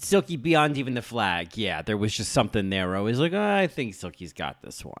Silky, beyond even the flag, there was just something there. I was like, I think Silky's got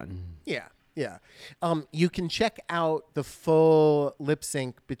this one. Yeah. You can check out the full lip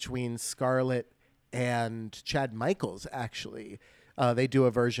sync between Scarlett and Chad Michaels, actually. They do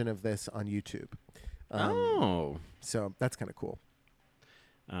a version of this on YouTube. So that's kind of cool.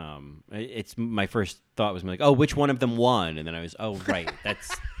 It's my first thought was like, oh, which one of them won? And then I was, oh, right.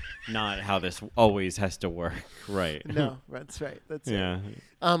 That's not how this always has to work. Right. No, that's right. Yeah.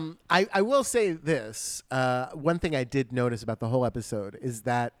 I will say this. One thing I did notice about the whole episode is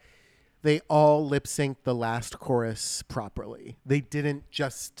that they all lip synced the last chorus properly. They didn't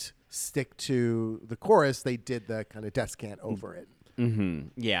just stick to the chorus. They did the kind of descant over it. Mm-hmm.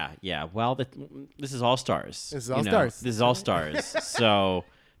 Yeah. Well, this is All Stars. This is All Stars. This is All Stars. So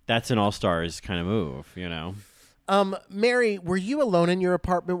that's an All Stars kind of move, Mary, were you alone in your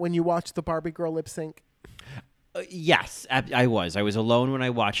apartment when you watched the Barbie girl lip sync? Yes, I was. I was alone when I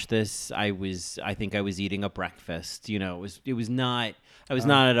watched this. I think I was eating a breakfast. I was not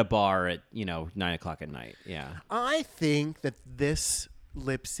at a bar at 9:00 at night. Yeah. I think that this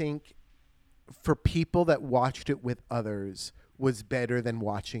lip sync, for people that watched it with others, was better than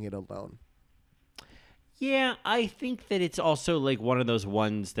watching it alone. Yeah, I think that it's also like one of those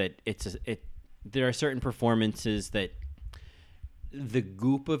ones that there are certain performances that the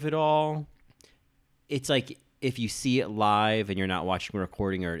goop of it all, it's like if you see it live and you're not watching a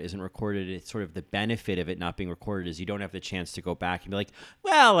recording or it isn't recorded, it's sort of the benefit of it not being recorded is you don't have the chance to go back and be like,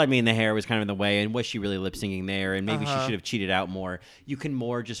 well, I mean, the hair was kind of in the way and was she really lip syncing there? And maybe she should have cheated out more. You can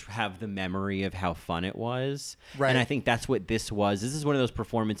more just have the memory of how fun it was. Right. And I think that's what this was. This is one of those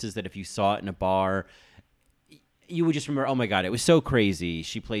performances that if you saw it in a bar, you would just remember, oh my God, it was so crazy.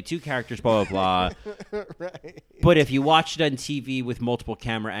 She played two characters, blah, blah, blah. Right. But if you watched it on TV with multiple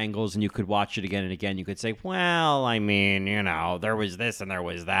camera angles and you could watch it again and again, you could say, well, I mean, there was this and there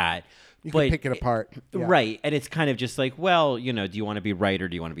was that. You can pick it apart. Yeah. Right. And it's kind of just like, well, do you want to be right or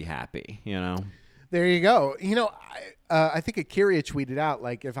do you want to be happy? There you go. I think Akira tweeted out,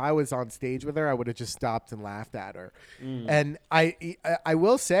 like, if I was on stage with her, I would have just stopped and laughed at her. And I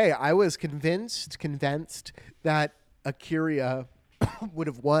will say, I was convinced that Akira would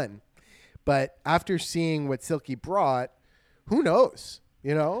have won. But after seeing what Silky brought, who knows?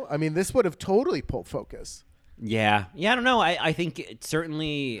 I mean, this would have totally pulled focus. Yeah. I don't know. I think it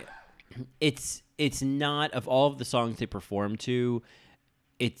certainly, it's not, of all of the songs they perform to,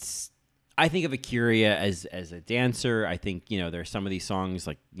 I think of Akira as a dancer. I think, there are some of these songs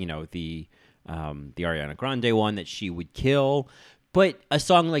like, the Ariana Grande one that she would kill. But a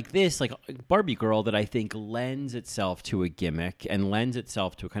song like this, like Barbie Girl, that I think lends itself to a gimmick and lends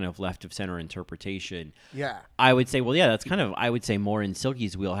itself to a kind of left of center interpretation. Yeah. I would say, well, yeah, that's kind of, I would say more in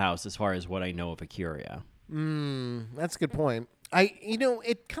Silky's wheelhouse as far as what I know of Akira. That's a good point.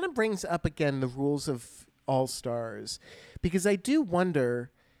 It kind of brings up again the rules of All Stars, because I do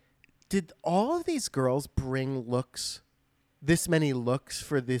wonder, did all of these girls bring this many looks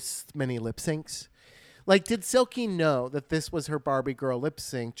for this many lip syncs? Like, did Silky know that this was her Barbie girl lip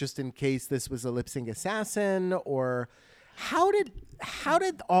sync just in case this was a lip sync assassin? Or how did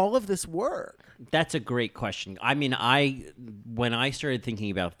all of this work? That's a great question. I mean, when I started thinking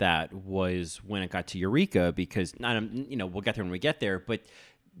about that was when it got to Eureka, because we'll get there when we get there. But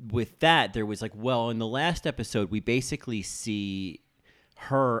with that, there was like, well, in the last episode, we basically see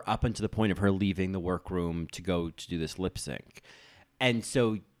her up until the point of her leaving the workroom to go to do this lip sync. And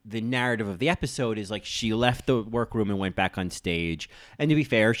so the narrative of the episode is like she left the workroom and went back on stage. And to be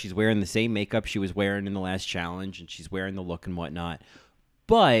fair, she's wearing the same makeup she was wearing in the last challenge and she's wearing the look and whatnot.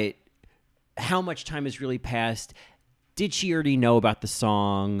 But how much time has really passed? Did she already know about the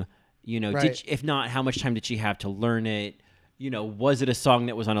song? Right. If not, how much time did she have to learn it? Was it a song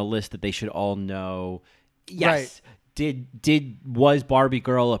that was on a list that they should all know? Yes. Right. Was Barbie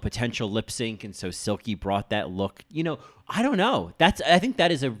Girl a potential lip sync, and so Silky brought that look? I don't know. I think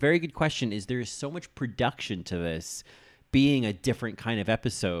that is a very good question. Is there so much production to this being a different kind of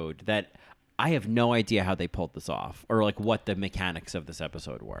episode that I have no idea how they pulled this off, or like what the mechanics of this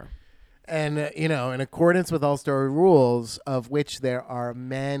episode were. And, in accordance with All-Star rules, of which there are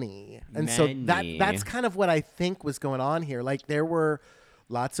many. And so that's kind of what I think was going on here. Like, there were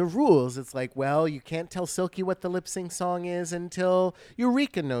lots of rules. It's like, well, you can't tell Silky what the lip sync song is until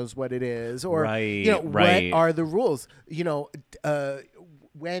Eureka knows what it is. Or, what are the rules?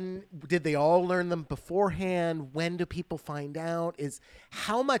 When did they all learn them beforehand? When do people find out?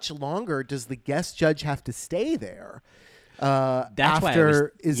 How much longer does the guest judge have to stay there?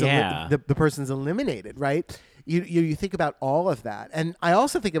 After the person's eliminated, right? You think about all of that, and I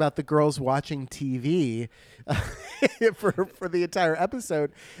also think about the girls watching TV for the entire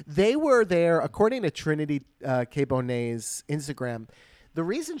episode. They were there, according to Trinity K. Bonet's Instagram. The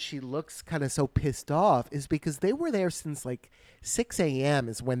reason she looks kind of so pissed off is because they were there since like 6 a.m.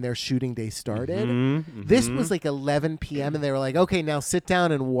 is when their shooting day started. This was like 11 p.m. and they were like, okay, now sit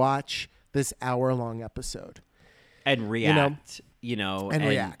down and watch this hour-long episode. And react, and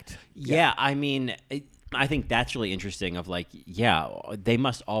react. Yeah, I mean, I think that's really interesting of like, they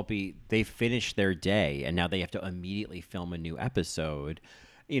must all they finished their day and now they have to immediately film a new episode,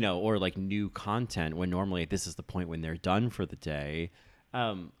 or like new content when normally this is the point when they're done for the day.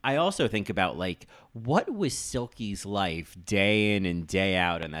 I also think about like, what was Silky's life day in and day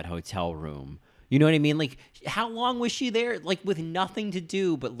out in that hotel room? You know what I mean? Like, how long was she there? Like, with nothing to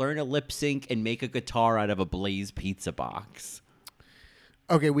do but learn a lip sync and make a guitar out of a Blaze pizza box.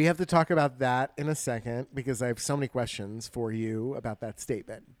 Okay, we have to talk about that in a second because I have so many questions for you about that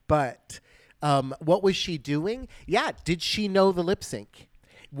statement. But what was she doing? Yeah, did she know the lip sync?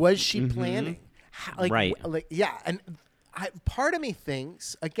 Was she planning? Right. And part of me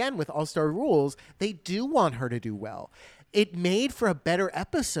thinks, again, with All-Star rules, they do want her to do well. It made for a better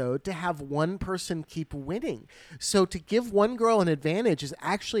episode to have one person keep winning. So to give one girl an advantage is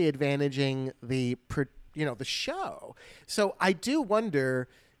actually advantaging the show. So I do wonder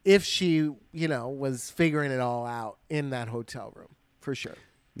if she, was figuring it all out in that hotel room for sure.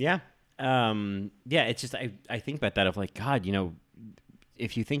 Yeah. It's just, I think about that of like, God,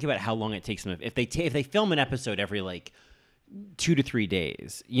 if you think about how long it takes them, if they film an episode every like 2 to 3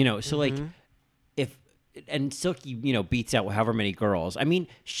 days, so like and Silky, beats out however many girls. I mean,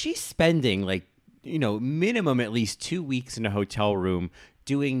 she's spending like, minimum at least 2 weeks in a hotel room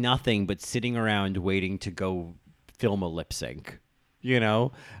doing nothing but sitting around waiting to go film a lip sync,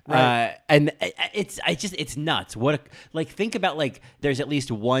 Right. And it's nuts. Think about like, there's at least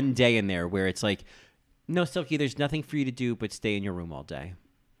one day in there where it's like, no, Silky, there's nothing for you to do but stay in your room all day.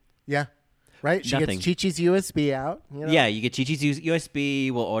 Yeah. Right? She gets Chi-Chi's USB out. Yeah, you get Chi-Chi's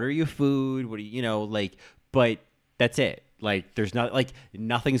USB. We'll order you food. But that's it. Like, there's not, like,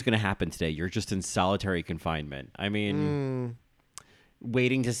 nothing's going to happen today. You're just in solitary confinement. I mean,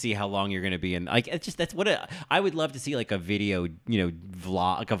 waiting to see how long you're going to be in. Like, it's just, that's what I would love to see, like, a video,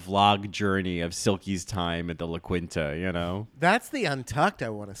 vlog, like a vlog journey of Silky's time at the La Quinta, That's the Untucked I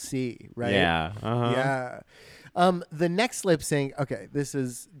want to see, right? Yeah. Uh-huh. Yeah. The next lip sync, okay, this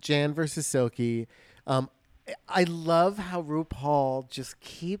is Jan versus Silky. I love how RuPaul just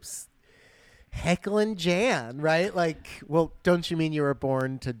keeps heckling Jan, right? Like, well, don't you mean you were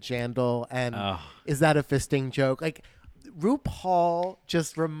born to Jandal? And is that a fisting joke? Like, RuPaul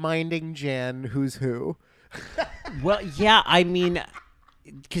just reminding Jan who's who. Well, yeah, I mean,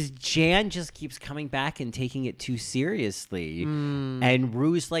 because Jan just keeps coming back and taking it too seriously. And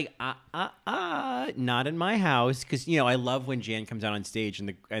Ru's like, not in my house. Because, I love when Jan comes out on stage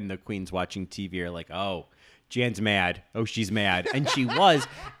and the queens watching TV are like, oh, Jan's mad. Oh, she's mad. And she was.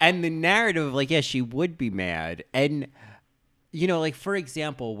 And the narrative of like, yeah, she would be mad. And, like, for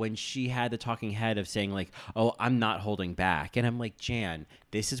example, when she had the talking head of saying like, oh, I'm not holding back. And I'm like, Jan,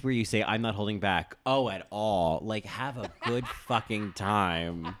 this is where you say I'm not holding back. Oh, at all. Like, have a good fucking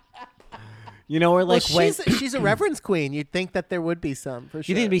time. Or like, she's a reverence queen. You'd think that there would be some, for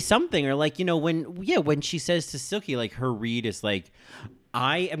sure. You think there'd be something. Or like, when she says to Silky, like, her read is like,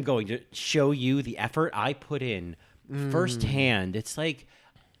 I am going to show you the effort I put in firsthand. It's like,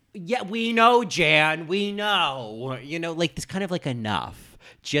 yeah, we know, Jan, we know. Like, this kind of like, enough.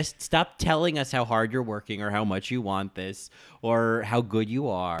 Just stop telling us how hard you're working or how much you want this or how good you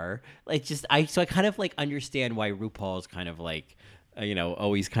are. Like, I kind of like understand why RuPaul's kind of like,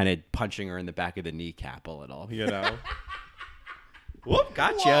 always kind of punching her in the back of the kneecap a little, Whoop,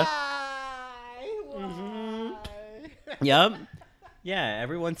 gotcha. Why? Yep. Yeah,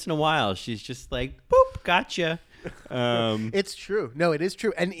 every once in a while, she's just like, boop, gotcha. It's true. No, it is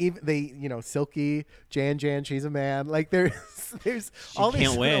true. And even they, Silky, Jan, she's a man. Like there's all these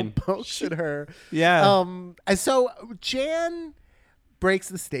can't win. pokes at her. Yeah. And so Jan breaks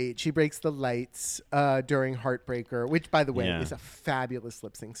the stage. She breaks the lights during Heartbreaker, which, by the way, is a fabulous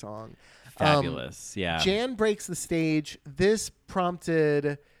lip sync song. Fabulous. Yeah. Jan breaks the stage. This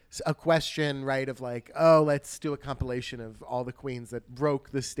prompted a question, right, of like, oh, let's do a compilation of all the queens that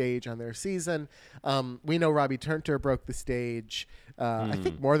broke the stage on their season. We know Robbie Turner broke the stage, I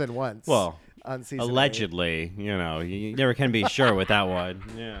think more than once. Well, on season allegedly, you never can be sure with that one.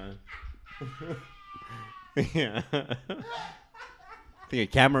 Yeah. Yeah. I think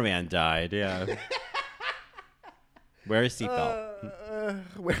a cameraman died. Yeah. Wear a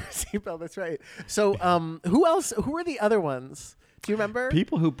seatbelt. Wear a seatbelt. That's right. So, who else? Who are the other ones? Do you remember?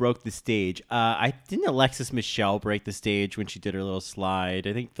 People who broke the stage. I didn't Alexis Michelle break the stage when she did her little slide.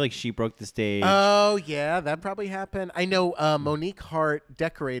 I feel like she broke the stage. Oh yeah, that probably happened. I know Monique Hart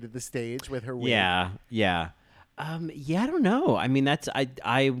decorated the stage with her wig. Yeah. I don't know. I mean,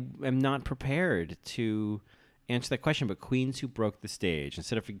 I am not prepared to answer that question. But queens who broke the stage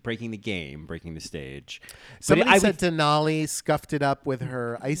instead of breaking the game, breaking the stage. Somebody said Denali scuffed it up with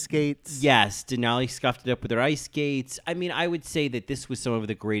her ice skates. Yes, Denali scuffed it up with her ice skates. I mean, I would say that this was some of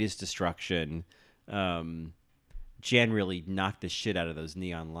the greatest destruction. Jan really knocked the shit out of those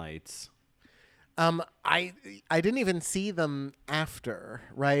neon lights. I didn't even see them after,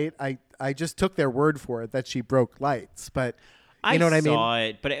 right? I just took their word for it that she broke lights, but you know what I mean? I saw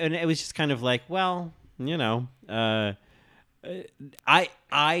it, but it was just kind of like, well, I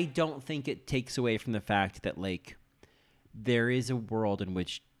don't think it takes away from the fact that like there is a world in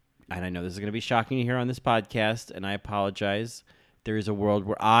which, and I know this is going to be shocking to hear on this podcast, and I apologize. There is a world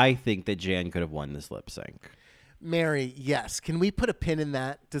where I think that Jan could have won this lip sync. Mary, yes. Can we put a pin in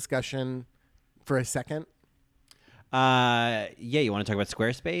that discussion for a second? Yeah, you want to talk about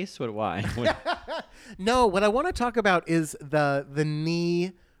Squarespace? Why? No, what I want to talk about is the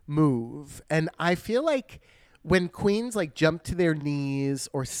knee move. And I feel like when queens like jump to their knees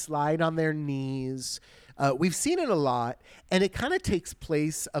or slide on their knees, we've seen it a lot, and it kind of takes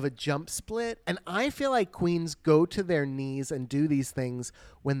place of a jump split. And I feel like queens go to their knees and do these things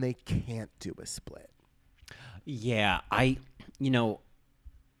when they can't do a split. Yeah,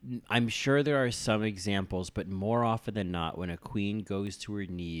 I'm sure there are some examples, but more often than not, when a queen goes to her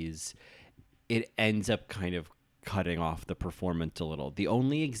knees, it ends up kind of cutting off the performance a little. The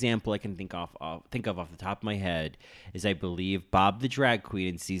only example I can think of off the top of my head is I believe Bob the Drag Queen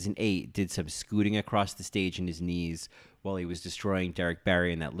in season 8 did some scooting across the stage in his knees while he was destroying Derek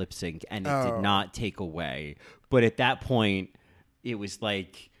Barry in that lip sync, and it did not take away. But at that point, it was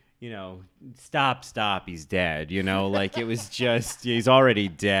like, stop, he's dead. Like it was just, he's already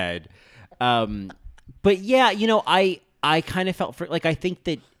dead. But yeah, I kind of felt I think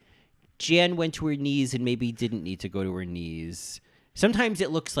that Jan went to her knees and maybe didn't need to go to her knees. Sometimes it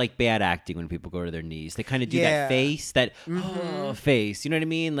looks like bad acting when people go to their knees. They kind of do that face, face. You know what I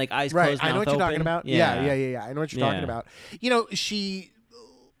mean? Like eyes closed, mouth open. I know what you're talking about. Yeah. I know what you're talking about. She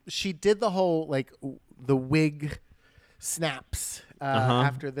did the whole like the wig snaps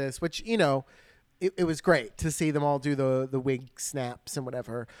after this, which it was great to see them all do the wig snaps and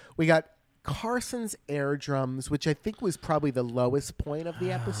whatever. We got Carson's air drums, which I think was probably the lowest point of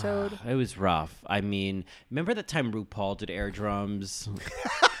the episode. It was rough. I mean, remember that time RuPaul did air drums?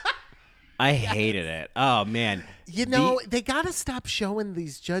 I hated it. Oh man, they gotta stop showing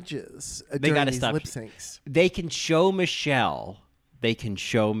these judges during these lip syncs. They can show Michelle.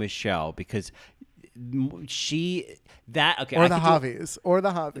 Because or the Javis.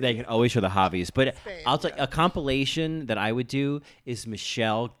 They can always show the Javis, but I'll tell you, a compilation that I would do is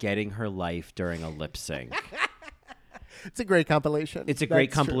Michelle getting her life during a lip sync. It's a great compilation. It's a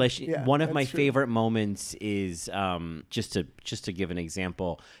great compilation. Yeah, one of my favorite moments is just to give an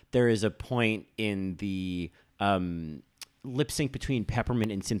example. There is a point in the lip sync between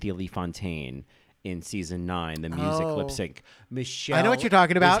Peppermint and Cynthia Lee Fontaine in season 9, the music lip sync. Michelle, I know what you're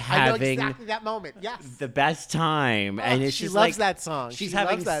talking about. I know exactly that moment. Yes, the best time, and she loves that song. She's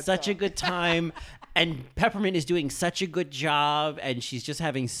having such a good time, and Peppermint is doing such a good job, and she's just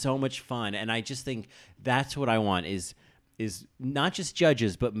having so much fun. And I just think that's what I want is not just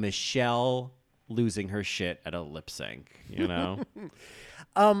judges, but Michelle losing her shit at a lip sync.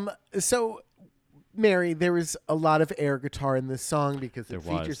 So Mary, there was a lot of air guitar in this song because it There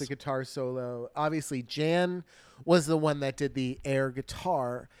features was. a guitar solo. Obviously, Jan was the one that did the air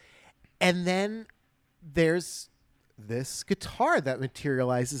guitar. And then there's this guitar that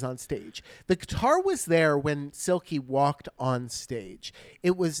materializes on stage. The guitar was there when Silky walked on stage.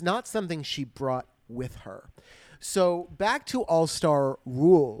 It was not something she brought with her. So back to All-Star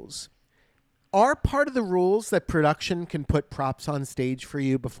rules. Are part of the rules that production can put props on stage for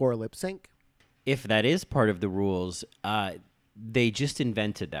you before lip sync? If that is part of the rules, they just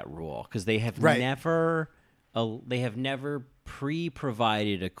invented that rule because they have Right. never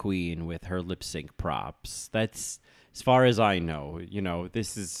pre-provided a queen with her lip sync props. That's as far as I know.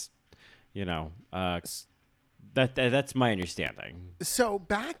 This is, that's my understanding. So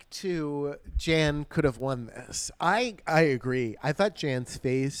back to Jan could have won this. I agree. I thought Jan's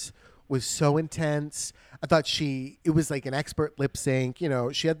face was so intense. I thought it was like an expert lip sync.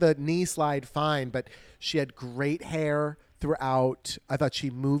 She had the knee slide fine, but she had great hair throughout. I thought she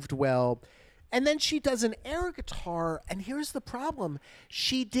moved well. And then she does an air guitar, and here's the problem.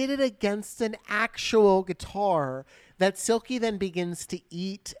 She did it against an actual guitar that Silky then begins to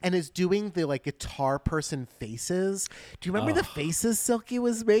eat and is doing the guitar person faces. Do you remember the faces Silky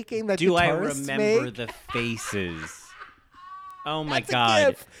was making that Do I guitarists remember make? the faces? Oh my That's a God.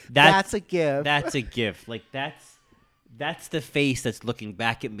 gif. That's a gif. That's a gif. That's the face that's looking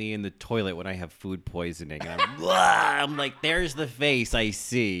back at me in the toilet when I have food poisoning. And I'm like, there's the face I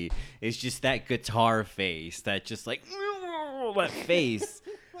see. It's just that guitar face. That just that face.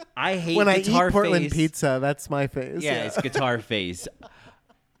 I hate when I guitar eat Portland face. pizza, that's my face. Yeah, it's guitar face.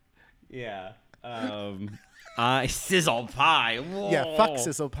 Yeah. Sizzle pie. Whoa. Yeah, fuck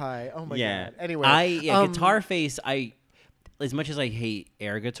sizzle pie. Oh my God. Anyway. Guitar face, as much as I hate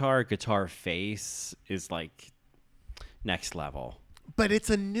air guitar face is next level. But it's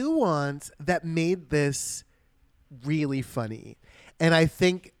a nuance that made this really funny. And I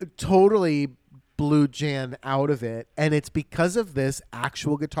think totally blew Jan out of it. And it's because of this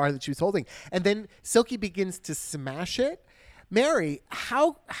actual guitar that she was holding. And then Silky begins to smash it. Mary,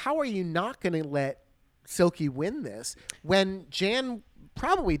 how are you not going to let Silky win this when Jan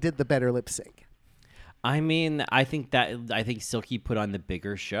probably did the better lip sync? I think Silky put on the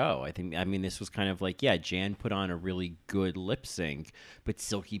bigger show. This was kind of Jan put on a really good lip sync, but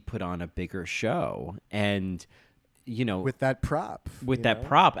Silky put on a bigger show. And, with that prop.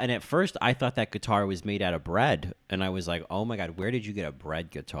 Prop. And at first I thought that guitar was made out of bread. And I was like, oh my God, where did you get a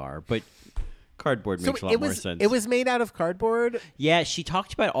bread guitar? But cardboard makes a lot more sense. It was made out of cardboard? Yeah, she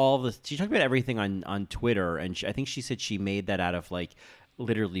talked about everything on Twitter. And I think she said she made that out of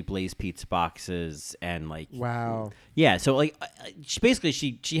literally Blaze Pizza boxes and wow. Yeah, so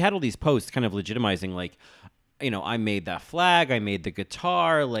she had all these posts kind of legitimizing I made that flag, I made the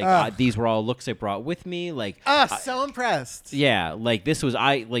guitar, these were all looks I brought with me, so impressed. Yeah, this was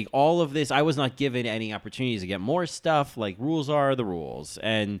all of this. I was not given any opportunities to get more stuff. Rules are the rules,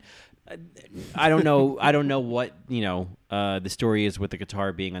 and I don't know what the story is with the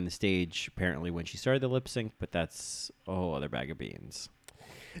guitar being on the stage apparently when she started the lip sync, but that's a whole other bag of beans.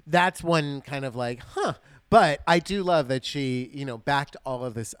 That's one kind of but I do love that she, backed all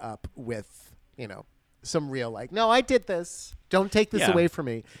of this up with, some real no, I did this. Don't take this away from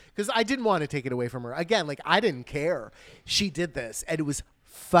me. Because I didn't want to take it away from her. Again, I didn't care. She did this, and it was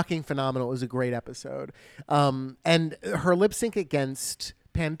fucking phenomenal. It was a great episode. And her lip sync against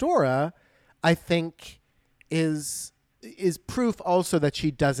Pandora, I think, is proof also that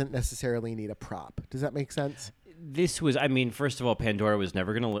she doesn't necessarily need a prop. Does that make sense? This was, first of all, Pandora was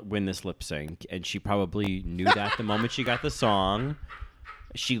never going to win this lip sync, and she probably knew that the moment she got the song.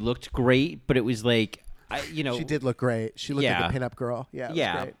 She looked great, but it was she did look great. She looked like a pinup girl. Yeah, it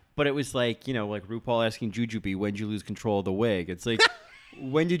was great. But it was like RuPaul asking Jujubee, when did you lose control of the wig? It's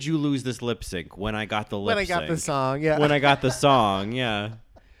when did you lose this lip sync? When I got the lip sync. When I got the song, yeah. When I got the song, yeah.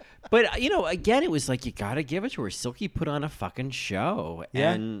 But, again, it was you got to give it to her. Silky put on a fucking show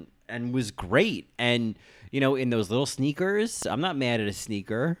and was great. And, in those little sneakers, I'm not mad at a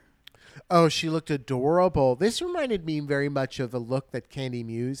sneaker. Oh, she looked adorable. This reminded me very much of a look that Candy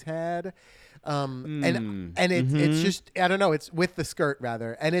Muse had. And it's just, I don't know, it's with the skirt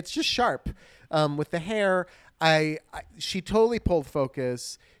rather. And it's just sharp. With the hair, she totally pulled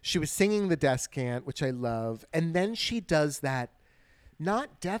focus. She was singing the descant, which I love. And then she does that,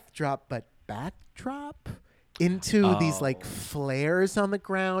 not death drop, but backdrop into these flares on the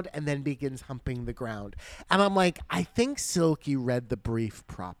ground and then begins humping the ground. And I'm like, I think Silky read the brief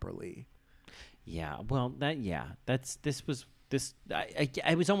properly. Yeah, well, I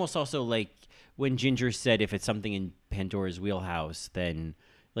was almost also when Ginger said if it's something in Pandora's wheelhouse, then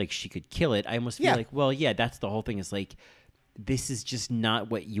like she could kill it. I almost feel like, well, yeah, that's the whole thing. Is like, this is just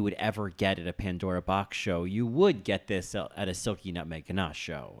not what you would ever get at a Pandora Box show. You would get this at a Silky Nutmeg Ganache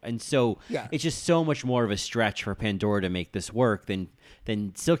show. And so it's just so much more of a stretch for Pandora to make this work than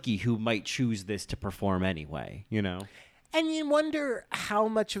Silky, who might choose this to perform anyway, you know? And you wonder how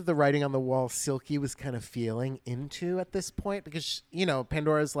much of the writing on the wall Silky was kind of feeling into at this point, because, you know,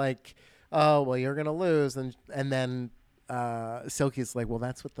 Pandora's like, oh, well, you're going to lose. And then Silky's like, well,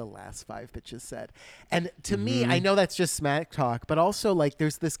 that's what the last 5 bitches said. And to me, I know that's just smack talk, but also like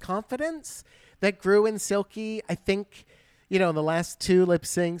there's this confidence that grew in Silky. I think, you know, in the last 2 lip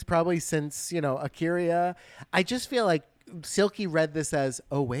syncs, probably since, you know, Akira, I just feel like Silky read this as,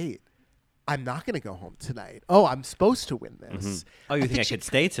 oh, wait, I'm not going to go home tonight. Oh, I'm supposed to win this. Oh, you think I could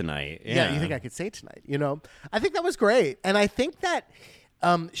stay tonight? Yeah, you think I could stay tonight? You know, I think that was great. And I think that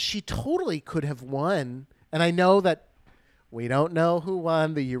she totally could have won. And I know that we don't know who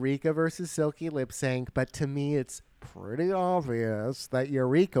won the Eureka versus Silky lip sync, but to me, it's pretty obvious that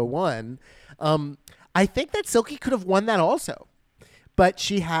Eureka won. I think that Silky could have won that also. But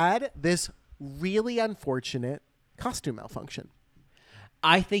she had this really unfortunate costume malfunction.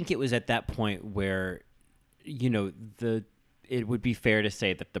 I think it was at that point where, you know, it would be fair to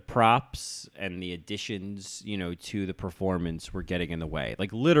say that the props and the additions, you know, to the performance were getting in the way.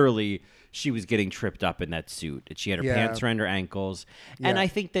 Like literally, she was getting tripped up in that suit. She had her pants around her ankles. Yeah. And I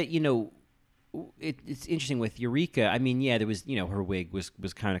think that, you know, it's interesting with Eureka. I mean, yeah, there was, you know, her wig was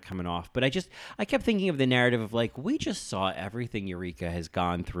kind of coming off. But I kept thinking of the narrative of like, we just saw everything Eureka has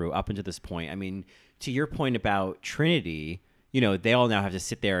gone through up until this point. I mean, to your point about Trinity, you know, they all now have to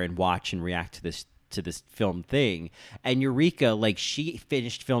sit there and watch and react to this film thing. And Eureka, like, she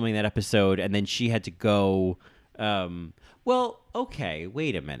finished filming that episode and then she had to go, well, okay,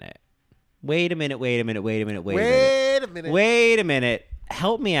 wait a minute.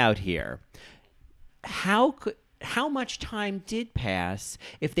 Help me out here. How much time did pass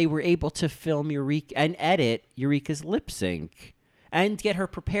if they were able to film Eureka and edit Eureka's lip sync and get her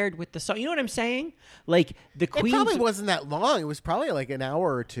prepared with the song? You know what I'm saying? Like the Queen. It probably wasn't that long. It was probably like an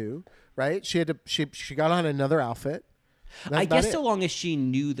hour or 2, right? She got on another outfit. I guess so long as she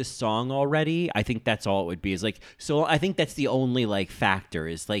knew the song already, I think that's all it would be. Is like, so I think that's the only like factor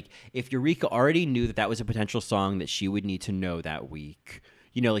is like if Eureka already knew that was a potential song that she would need to know that week.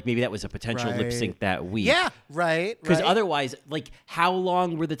 You know, like maybe that was a potential lip sync that week. Yeah, right. Because otherwise, like, how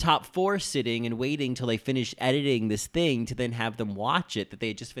long were the top 4 sitting and waiting till they finished editing this thing to then have them watch it that they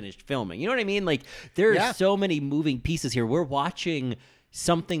had just finished filming? You know what I mean? Like, there are so many moving pieces here. We're watching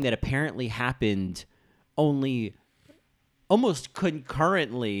something that apparently happened only almost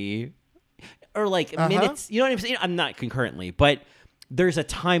concurrently or like minutes. You know what I'm saying? I'm not concurrently, but there's a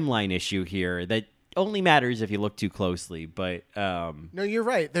timeline issue here that only matters if you look too closely, but no, you're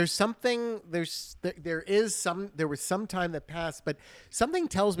right. There was some time that passed, but something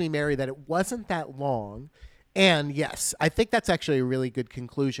tells me, Mary, that it wasn't that long. And yes, I think that's actually a really good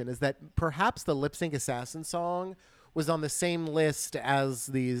conclusion, is that perhaps the Lip Sync Assassin song was on the same list as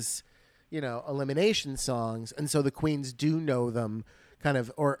these, you know, elimination songs, and so the queens do know them kind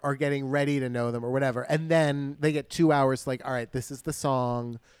of, or are getting ready to know them or whatever, and then they get 2 hours like, all right, this is the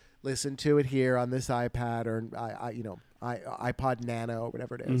song, listen to it here on this iPad or iPod Nano or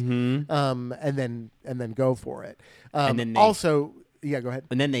whatever it is, and then go for it. And then go ahead.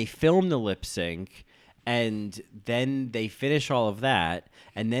 And then they film the lip sync, and then they finish all of that,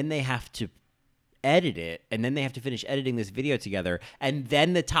 and then they have to edit it, and then they have to finish editing this video together, and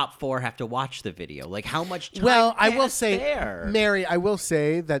then the top 4 have to watch the video. Like, how much time? Well, I will say, there? Mary, I will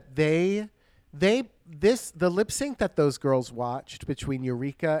say that the lip sync that those girls watched between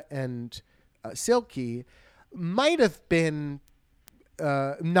Eureka and Silky might have been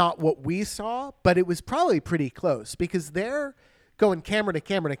not what we saw, but it was probably pretty close because they're going camera to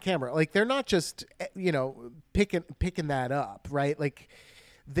camera to camera. Like, they're not just, you know, picking that up, right? Like,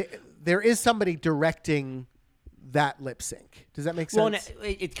 there is somebody directing that lip sync. Does that make sense?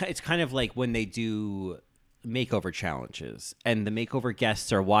 Well, it's kind of like when they do makeover challenges and the makeover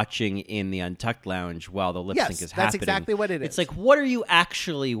guests are watching in the Untucked Lounge while the lip sync is happening. That's exactly what it is. It's like, what are you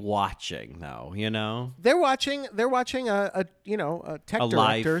actually watching though? You know, they're watching a tech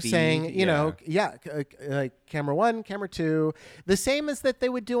director saying, camera 1, camera 2, the same as that they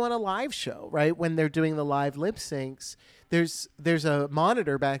would do on a live show, right? When they're doing the live lip syncs, there's a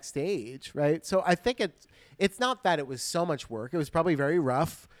monitor backstage, right? So I think it's not that it was so much work. It was probably very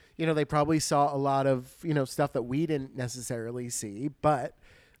rough. You know, they probably saw a lot of, you know, stuff that we didn't necessarily see, but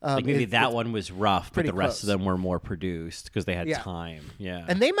Like maybe that one was rough, but the rest close. of them were more produced because they had Yeah. time. Yeah.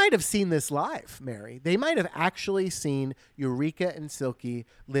 And they might have seen this live, Mary. They might have actually seen Eureka and Silky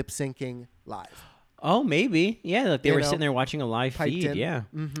lip syncing live. Oh, maybe. Yeah, like they You were know, sitting there watching a live piped feed. in. Yeah.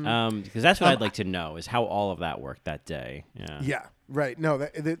 Because that's what I'd like to know is how all of that worked that day. Yeah. Yeah, right. No,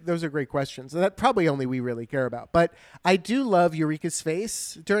 those are great questions. That probably only we really care about. But I do love Eureka's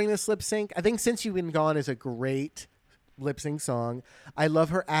face during this lip sync. I think Since You've Been Gone is a great lip sync song. I love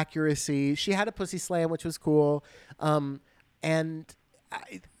her accuracy. She had a pussy slam, which was cool. And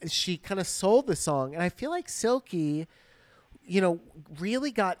she kind of sold the song. And I feel like Silky,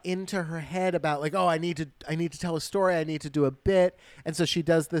 really got into her head about like, oh, I need to tell a story. I need to do a bit. And so she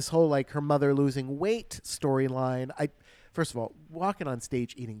does this whole like her mother losing weight storyline. First of all, walking on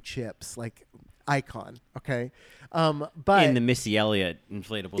stage eating chips, like icon. Okay. But in the Missy Elliott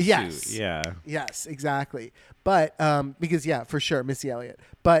inflatable suit. Yeah. Yes, exactly. But because for sure, Missy Elliott.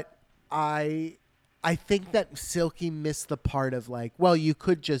 But I think that Silky missed the part of like, well, you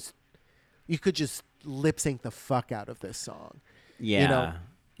could just lip sync the fuck out of this song. Yeah.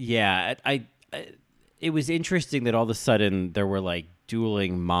 Yeah. It was interesting that all of a sudden there were like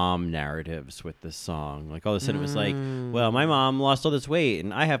dueling mom narratives with this song. Like all of a sudden it was like, well, my mom lost all this weight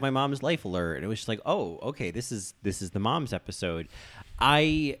and I have my mom's life alert. And it was just like, oh, okay, this is the mom's episode.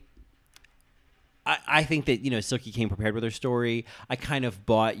 I think that, Silky came prepared with her story. I kind of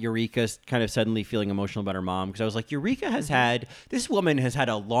bought Eureka kind of suddenly feeling emotional about her mom because I was like, Eureka this woman has had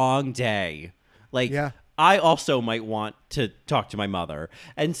a long day. Like, I also might want to talk to my mother.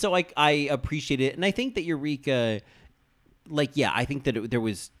 And so I appreciate it. And I think that Eureka, I think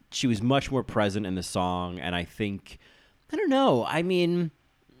that she was much more present in the song. And I think, I don't know. I mean,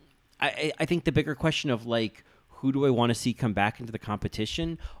 I think the bigger question of like, who do I want to see come back into the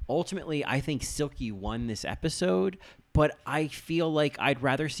competition? Ultimately, I think Silky won this episode, but I feel like I'd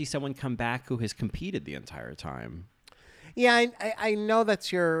rather see someone come back who has competed the entire time. Yeah, I know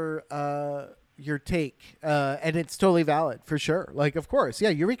that's your take, and it's totally valid for sure. Like, of course,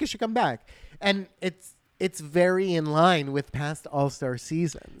 Eureka should come back, and it's very in line with past All-Star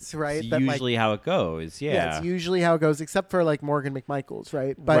seasons, right? It's usually how it goes. Yeah, it's usually how it goes, except for like Morgan McMichaels,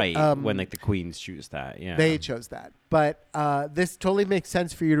 right? But, right, when like the queens choose that. Yeah, they chose that. But this totally makes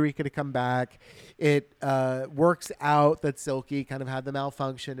sense for Eureka to come back. It works out that Silky kind of had the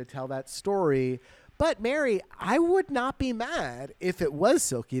malfunction to tell that story. But Mary, I would not be mad if it was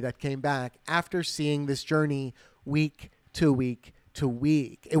Silky that came back after seeing this journey week to week to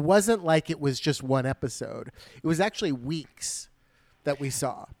week. It wasn't like it was just one episode. It was actually weeks that we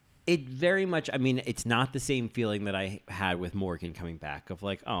saw. It very much, I mean, it's not the same feeling that I had with Morgan coming back of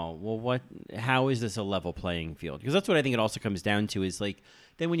like, oh, well, how is this a level playing field? Because that's what I think it also comes down to is like,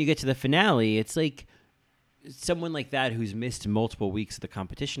 then when you get to the finale, it's like someone like that who's missed multiple weeks of the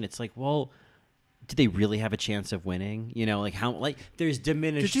competition. It's like, well, do they really have a chance of winning? Like how, like there's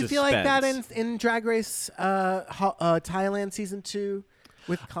diminished. Did you feel like that in Drag Race Thailand season 2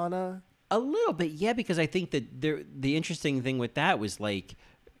 with Kana? A little bit, yeah, because I think that the interesting thing with that was like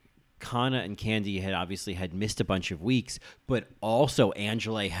Kana and Candy had missed a bunch of weeks, but also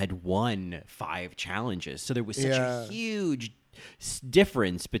Angela had won 5 challenges, so there was such a huge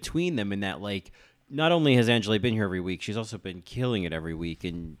difference between them in that like. Not only has Angela been here every week, she's also been killing it every week.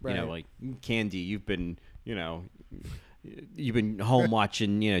 And, like Candy, you've been home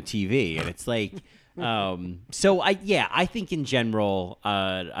watching, TV. And it's like, so I think in general,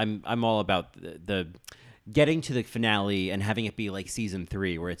 I'm all about the getting to the finale and having it be like season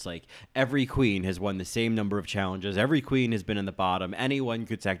 3, where it's like every queen has won the same number of challenges. Every queen has been in the bottom. Anyone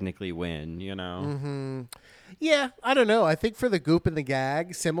could technically win, Mm-hmm. Yeah, I don't know. I think for the goop and the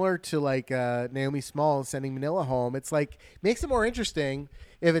gag, similar to like Naomi Smalls sending Manila home, it's like makes it more interesting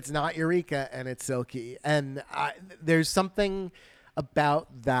if it's not Eureka and it's Silky. And there's something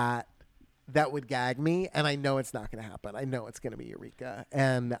about that would gag me, and I know it's not going to happen. I know it's going to be Eureka,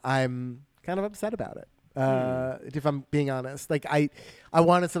 and I'm kind of upset about it. If I'm being honest, like I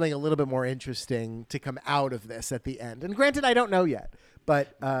wanted something a little bit more interesting to come out of this at the end. And granted, I don't know yet.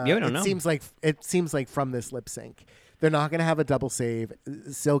 But seems like from this lip sync, they're not going to have a double save.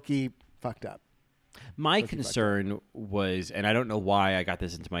 Silky fucked up. My concern was, and I don't know why I got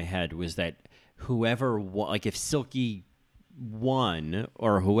this into my head, was that whoever like if Silky won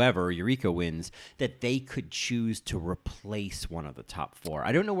or whoever Eureka wins, that they could choose to replace one of the top 4.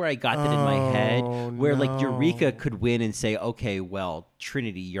 I don't know where I got that in my head, where like Eureka could win and say, okay, well,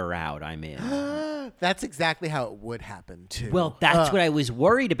 Trinity, you're out, I'm in. That's exactly how it would happen too. Well, that's what I was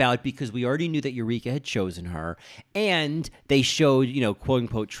worried about, because we already knew that Eureka had chosen her, and they showed, quote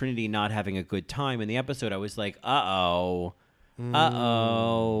unquote, Trinity not having a good time in the episode. I was like, uh-oh.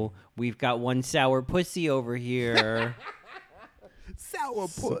 Uh-oh. We've got one sour pussy over here.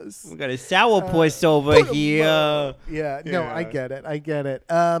 Sourpuss. We got a sourpuss over here. Yeah, no, I get it.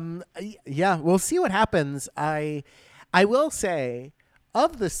 Yeah, we'll see what happens. I will say,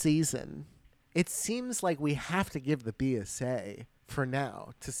 of the season, it seems like we have to give the BSA for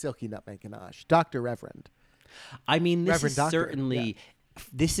now to Silky Nutmeg Ganache, Dr. Reverend. I mean, this Reverend is Doctor, certainly...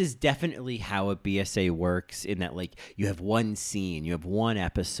 This is definitely how a BSA works in that, like, you have one scene, you have one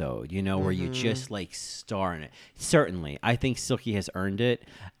episode, you know, where you just, like, star in it. Certainly, I think Silky has earned it.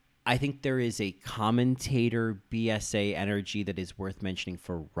 I think there is a commentator BSA energy that is worth mentioning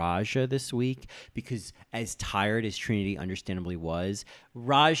for Raja this week, because as tired as Trinity understandably was,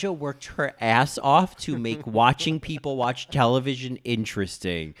 Raja worked her ass off to make watching people watch television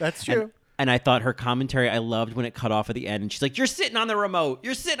interesting. That's true. And I thought her commentary, I loved when it cut off at the end. And she's like, "You're sitting on the remote.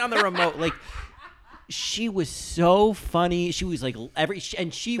 You're sitting on the remote." Like, she was so funny. She was like They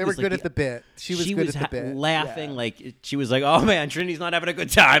were good at the bit. She was good at the bit. Laughing, Yeah. like she was like, "Oh man, Trinity's not having a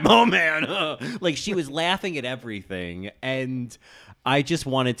good time. Oh man," like she was laughing at everything. And I just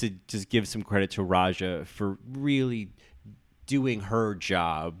wanted to just give some credit to Raja for really doing her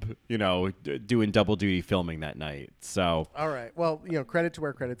job, you know, doing double duty filming that night. So, all right. Well, you know, credit to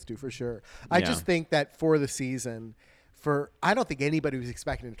where credit's due for sure. I just think that for the season, I don't think anybody was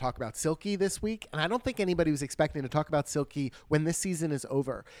expecting to talk about Silky this week, and I don't think anybody was expecting to talk about Silky when this season is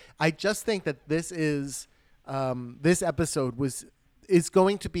over. I just think that this episode is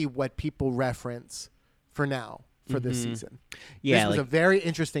going to be what people reference for now for this season. Yeah, this was a very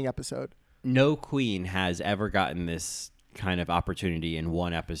interesting episode. No queen has ever gotten this kind of opportunity in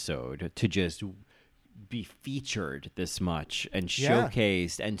one episode to just be featured this much and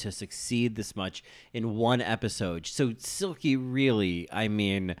showcased and to succeed this much in one episode. So Silky really, I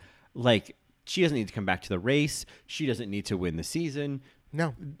mean, like, she doesn't need to come back to the race. She doesn't need to win the season.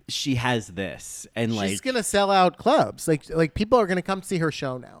 No, she has this, and like, she's gonna sell out clubs. Like people are gonna come see her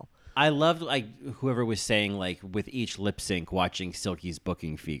show now. I loved, like, whoever was saying, like, with each lip sync, watching Silky's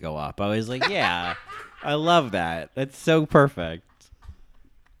booking fee go up. I was like, yeah, I love that. That's so perfect.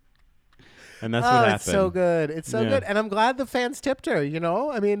 And that's what happened. It's so good. It's so good. And I'm glad the fans tipped her, you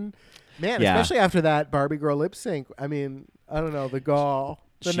know? I mean, man, especially after that Barbie girl lip sync. I mean, I don't know, the gall,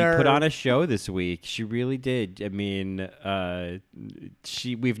 the nerve. She put on a show this week. She really did. I mean,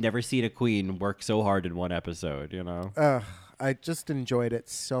 we've never seen a queen work so hard in one episode, you know? I just enjoyed it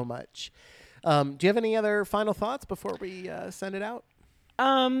so much. Do you have any other final thoughts before we send it out?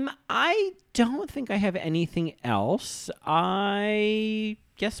 I don't think I have anything else. I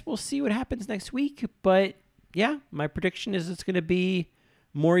guess we'll see what happens next week. But yeah, my prediction is it's going to be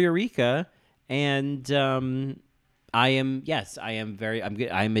more Eureka. And I am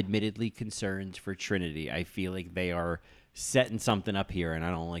admittedly concerned for Trinity. I feel like they are setting something up here, and I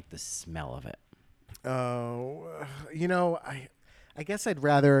don't like the smell of it. Oh, you know, I guess I'd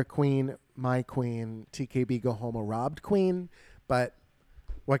rather my queen, TKB, go home a robbed queen, but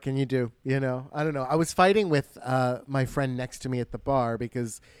what can you do? You know, I don't know. I was fighting with my friend next to me at the bar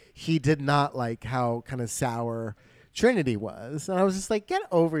because he did not like how kind of sour Trinity was. And I was just like, get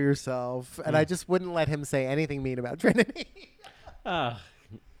over yourself. And I just wouldn't let him say anything mean about Trinity.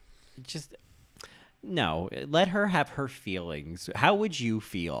 No, let her have her feelings. How would you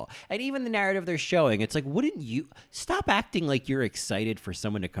feel? And even the narrative they're showing, it's like, wouldn't you stop acting like you're excited for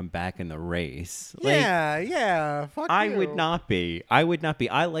someone to come back in the race? Like, yeah. Fuck I you. would not be. I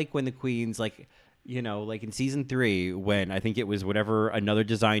like when the queens, like, you know, like in season 3, when I think it was whatever, another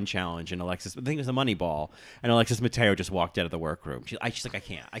design challenge, and I think it was the money ball, and Alexis Mateo just walked out of the workroom. She's like,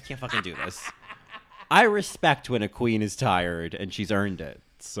 I can't fucking do this. I respect when a queen is tired and she's earned it.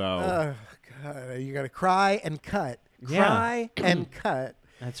 So. God, you got to cry and cut. Cry and cut.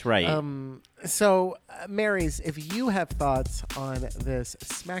 That's right. So, Marys, if you have thoughts on this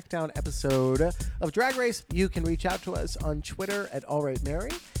Smackdown episode of Drag Race, you can reach out to us on Twitter at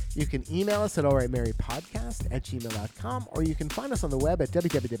AllRightMary. You can email us at allrightmarypodcast@gmail.com, or you can find us on the web at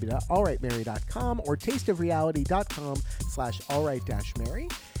www.allrightmary.com or tasteofreality.com/allright-mary.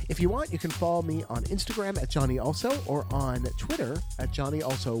 If you want, you can follow me on Instagram at Johnny Also or on Twitter at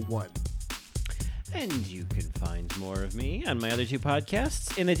JohnnyAlso1. And you can find more of me on my other 2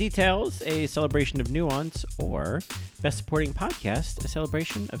 podcasts, In the Details, a celebration of nuance, or Best Supporting Podcast, a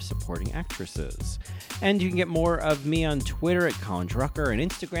celebration of supporting actresses. And you can get more of me on Twitter at Colin Drucker and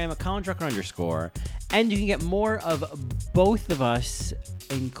Instagram at Colin Drucker _. And you can get more of both of us,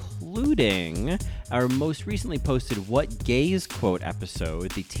 including our most recently posted What Gays Quote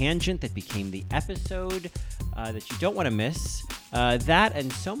episode, the tangent that became the episode that you don't want to miss. That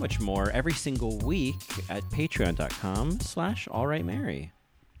and so much more every single week at patreon.com/allrightmary.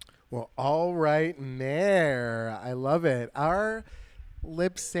 Well, all right, Mare. I love it. Our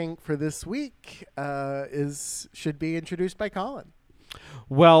lip sync for this week should be introduced by Colin.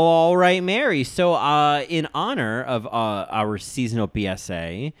 Well, all right, Mary. So in honor of our seasonal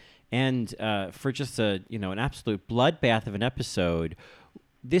BSA and for just an absolute bloodbath of an episode,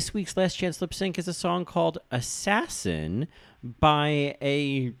 this week's Last Chance Lip Sync is a song called Assassin by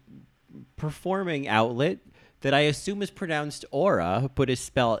a performing outlet that I assume is pronounced Aura, but is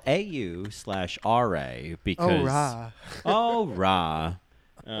spelled AU/RA because Aura.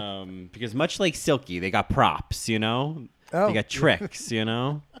 Because much like Silky, they got props, They got tricks,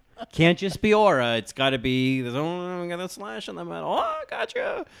 Can't just be Aura. It's got to be, we got a slash on the metal. Oh,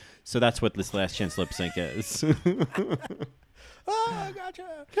 gotcha. So that's what this Last Chance Lip Sync is. Oh,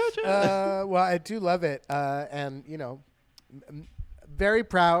 gotcha. Well, I do love it. And, very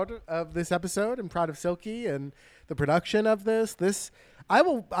proud of this episode and proud of Silky and the production of this. I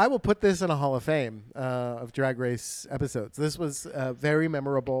will put this in a Hall of Fame of Drag Race episodes. This was very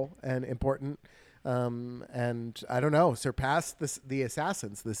memorable and important. And I don't know, surpassed the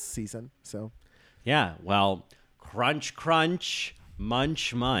Assassins this season. So, yeah. Well, crunch, crunch,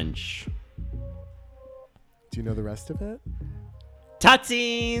 munch, munch. Do you know the rest of it?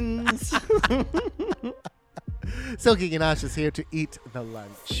 Tutsines! Silky Ganache is here to eat the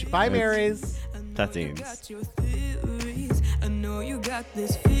lunch. Bye, Marys. Tutsines. I know you got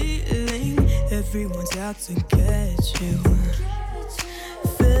this feeling. Everyone's out to catch you.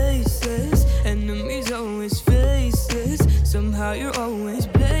 Faces, enemies always faces. Somehow you're always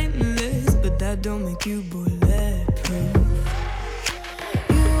blameless, but that don't make you bulletproof.